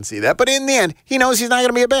guess I can see that. But in the end, he knows he's not going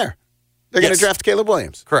to be a Bear. They're going to draft Caleb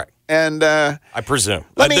Williams. Correct. And I presume.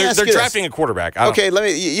 They're drafting a quarterback. Okay,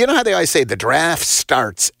 you know how they always say the draft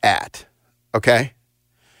starts at, okay?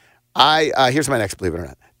 Here's my next believe it or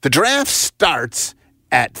not. The draft starts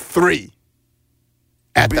at 3.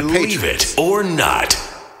 At the Patriots. Believe it or not.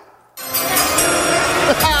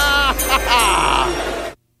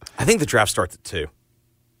 I think the draft starts at 2.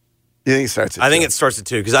 You think it starts at 2? I think it starts at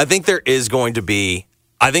 2 because I think there's going to be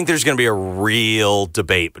a real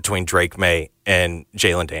debate between Drake May and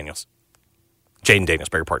Jaden Daniels. Beg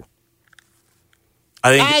your pardon.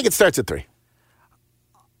 I think it starts at 3.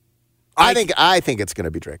 I think it's going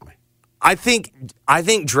to be Drake May. I think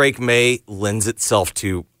Drake May lends itself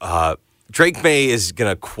to Drake May is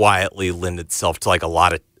going to quietly lend itself to like a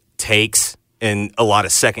lot of takes and a lot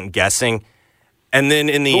of second guessing, and then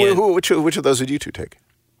in the end, which of those would you two take?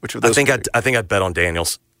 Which of those? I think I'd bet on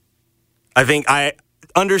Daniels.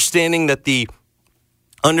 Understanding that the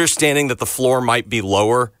floor might be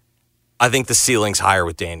lower, I think the ceiling's higher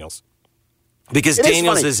with Daniels. Because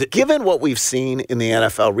Daniels is given what we've seen in the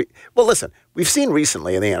NFL. Well, listen, we've seen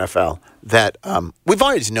recently in the NFL that we've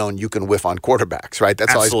always known you can whiff on quarterbacks, right?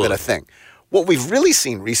 That's always been a thing. What we've really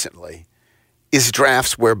seen recently is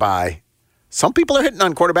drafts whereby some people are hitting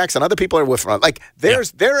on quarterbacks and other people are whiffing on. Like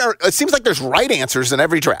it seems like there's right answers in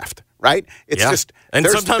every draft, right? It's just and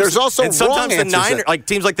there's also and sometimes wrong the answers. Niners, like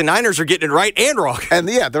teams like the Niners, are getting it right and wrong. And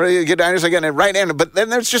the Niners are getting it right, but then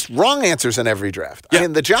there's just wrong answers in every draft. Yeah. I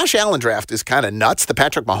mean, the Josh Allen draft is kind of nuts. The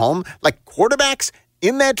Patrick Mahomes, like quarterbacks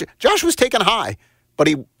in that, Josh was taken high, but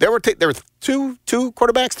there were three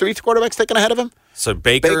quarterbacks taken ahead of him. So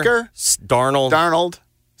Baker, Darnold.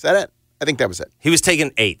 Is that it? I think that was it. He was taken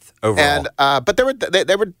 8th overall. And but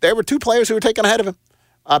there were two players who were taken ahead of him.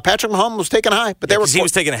 Patrick Mahomes was taken high, but he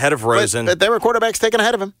was taken ahead of Rosen. But there were quarterbacks taken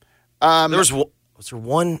ahead of him. Was there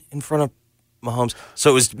one in front of Mahomes?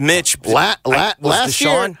 So it was Mitch. Last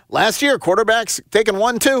year, quarterbacks taken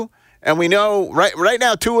 1, 2, and we know right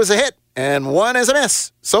now 2 is a hit and 1 is a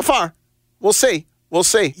miss so far. We'll see.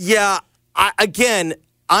 Yeah. I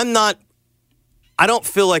don't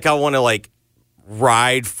feel like I want to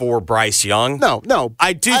ride for Bryce Young. No.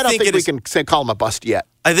 I don't think we can call him a bust yet.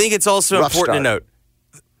 I think it's also important to note,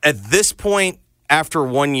 at this point, after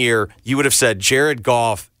 1 year, you would have said Jared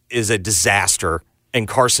Goff is a disaster and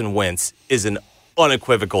Carson Wentz is an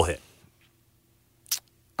unequivocal hit.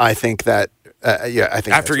 I think that, I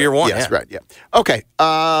think after year one. Yes, right, yeah. Okay,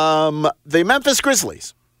 the Memphis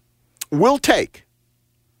Grizzlies will take,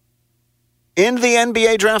 in the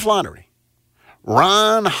NBA draft lottery,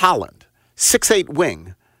 Ron Holland, 6'8"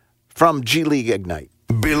 wing from G League Ignite.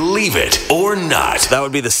 Believe it or not. That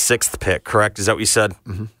would be the 6th pick, correct? Is that what you said?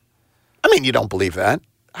 Mm-hmm. I mean, you don't believe that.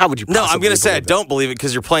 How would you possibly No, I'm going to say I don't believe it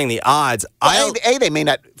because you're playing the odds. Well, they may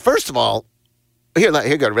not. First of all, here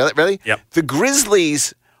go. Really? Yep. The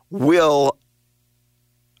Grizzlies will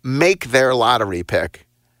make their lottery pick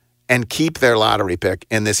and keep their lottery pick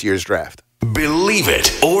in this year's draft. Believe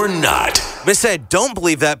it or not. I'm going to say I don't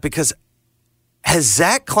believe that because has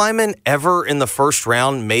Zach Kleiman ever in the first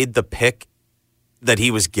round made the pick that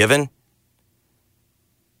he was given?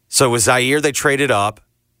 So with Zaire, they traded up.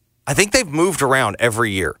 I think they've moved around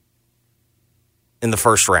every year in the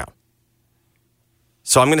first round.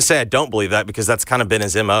 So I'm going to say I don't believe that because that's kind of been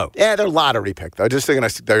his MO. Yeah, they're lottery pick though. Just they're going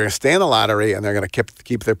to stay in the lottery and they're going to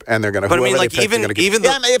keep their and they're going to. But I mean, like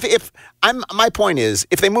my point is,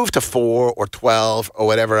 if they move to 4 or 12 or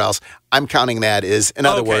whatever else, I'm counting that as in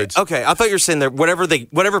other words. Okay, I thought you were saying that whatever pick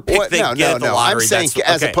they get in the lottery. I'm saying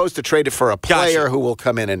as opposed to traded for a player who will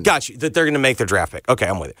come in and. Got you. That they're going to make their draft pick. Okay,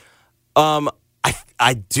 I'm with it.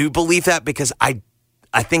 I do believe that because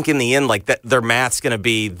I think in the end, like that, their math's going to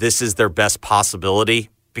be this is their best possibility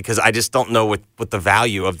because I just don't know what the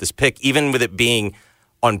value of this pick, even with it being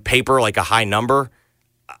on paper like a high number.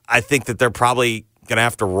 I think that they're probably going to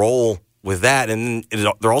have to roll with that, and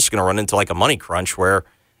they're also going to run into like a money crunch where,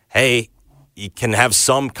 hey, you can have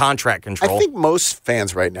some contract control. I think most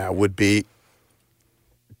fans right now would be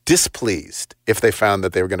displeased if they found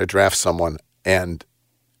that they were going to draft someone and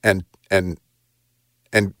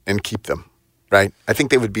keep them. Right? I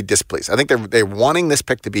think they would be displeased. I think they're wanting this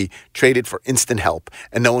pick to be traded for instant help,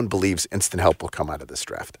 and no one believes instant help will come out of this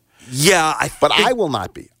draft. Yeah, I will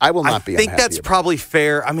not be. I will not be. I think that's probably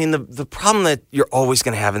fair. I mean, the problem that you're always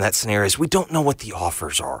going to have in that scenario is we don't know what the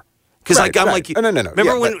offers are. Because no.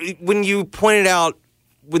 Remember when you pointed out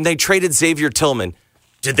when they traded Xavier Tillman,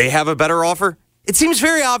 did they have a better offer? It seems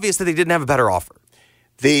very obvious that they didn't have a better offer.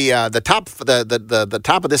 The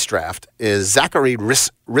top of this draft is Zachary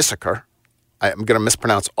Rissaker. I'm going to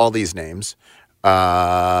mispronounce all these names. He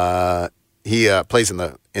plays in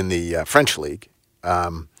the French league,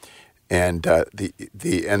 and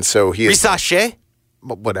so he is Rissacher?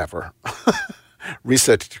 Whatever.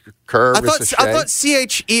 Rissacher. I thought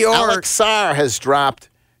CHER. Alex Sarr has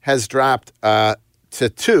dropped to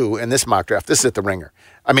 2 in this mock draft. This is at the Ringer.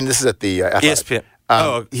 I mean, this is at the ESPN.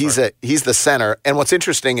 He's the center, and what's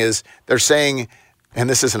interesting is they're saying. And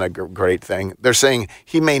this isn't a great thing. They're saying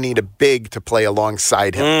he may need a big to play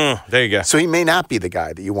alongside him. There you go. So he may not be the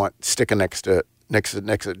guy that you want sticking next to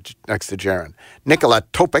Jaren. Nikola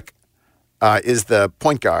Topic is the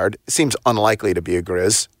point guard. Seems unlikely to be a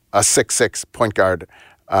Grizz. A 6'6" point guard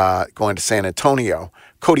going to San Antonio.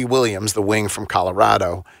 Cody Williams, the wing from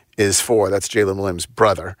Colorado, is 4. That's Jalen Williams'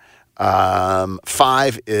 brother.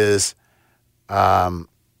 5 is a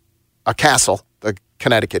Castle, the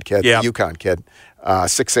Connecticut kid, the UConn kid.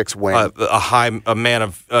 6'6" wing.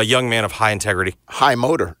 A young man of high integrity. High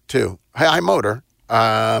motor, too. High motor.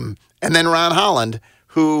 And then Ron Holland,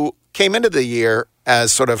 who came into the year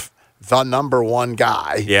as sort of the number one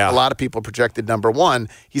guy. Yeah. A lot of people projected number 1.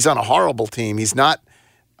 He's on a horrible team. He's not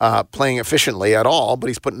playing efficiently at all, but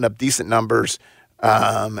he's putting up decent numbers.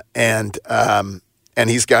 And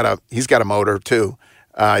he's got a motor, too.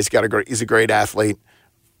 He's a great athlete.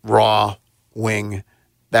 Raw wing.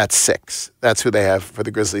 That's 6. That's who they have for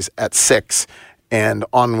the Grizzlies at 6. And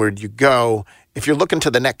onward you go. If you're looking to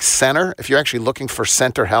the next center, if you're actually looking for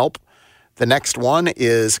center help, the next one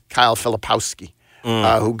is Kyle Filipowski,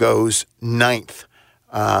 who goes 9th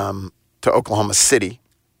to Oklahoma City.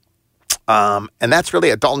 And that's really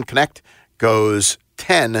it. Dalton Knecht goes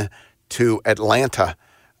 10 to Atlanta.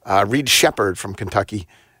 Reed Shepherd from Kentucky,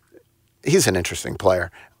 he's an interesting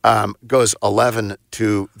player, goes 11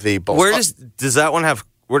 to the Bulls. Where does that one have?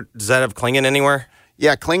 Does that have Klingon anywhere?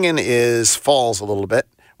 Yeah, Klingon falls a little bit.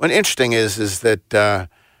 What's interesting is that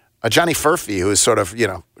Johnny Furphy, who is sort of,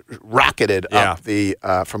 rocketed up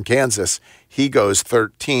from Kansas, he goes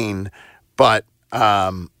 13. But,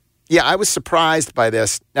 I was surprised by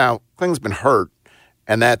this. Now, Klingon's been hurt,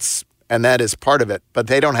 and that is part of it. But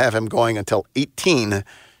they don't have him going until 18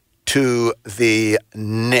 to the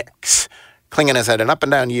Knicks. Klingon has had an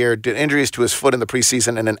up-and-down year, did injuries to his foot in the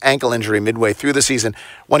preseason and an ankle injury midway through the season.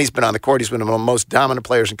 When he's been on the court, he's been one of the most dominant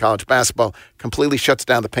players in college basketball, completely shuts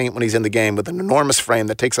down the paint when he's in the game with an enormous frame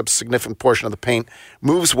that takes up a significant portion of the paint,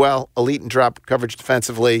 moves well, elite in drop coverage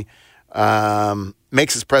defensively,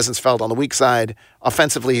 makes his presence felt on the weak side.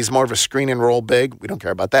 Offensively, he's more of a screen and roll big, we don't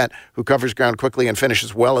care about that, who covers ground quickly and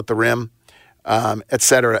finishes well at the rim, et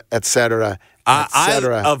cetera, et cetera, et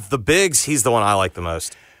cetera. Of the bigs, he's the one I like the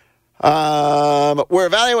most. Where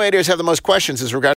evaluators have the most questions is regarding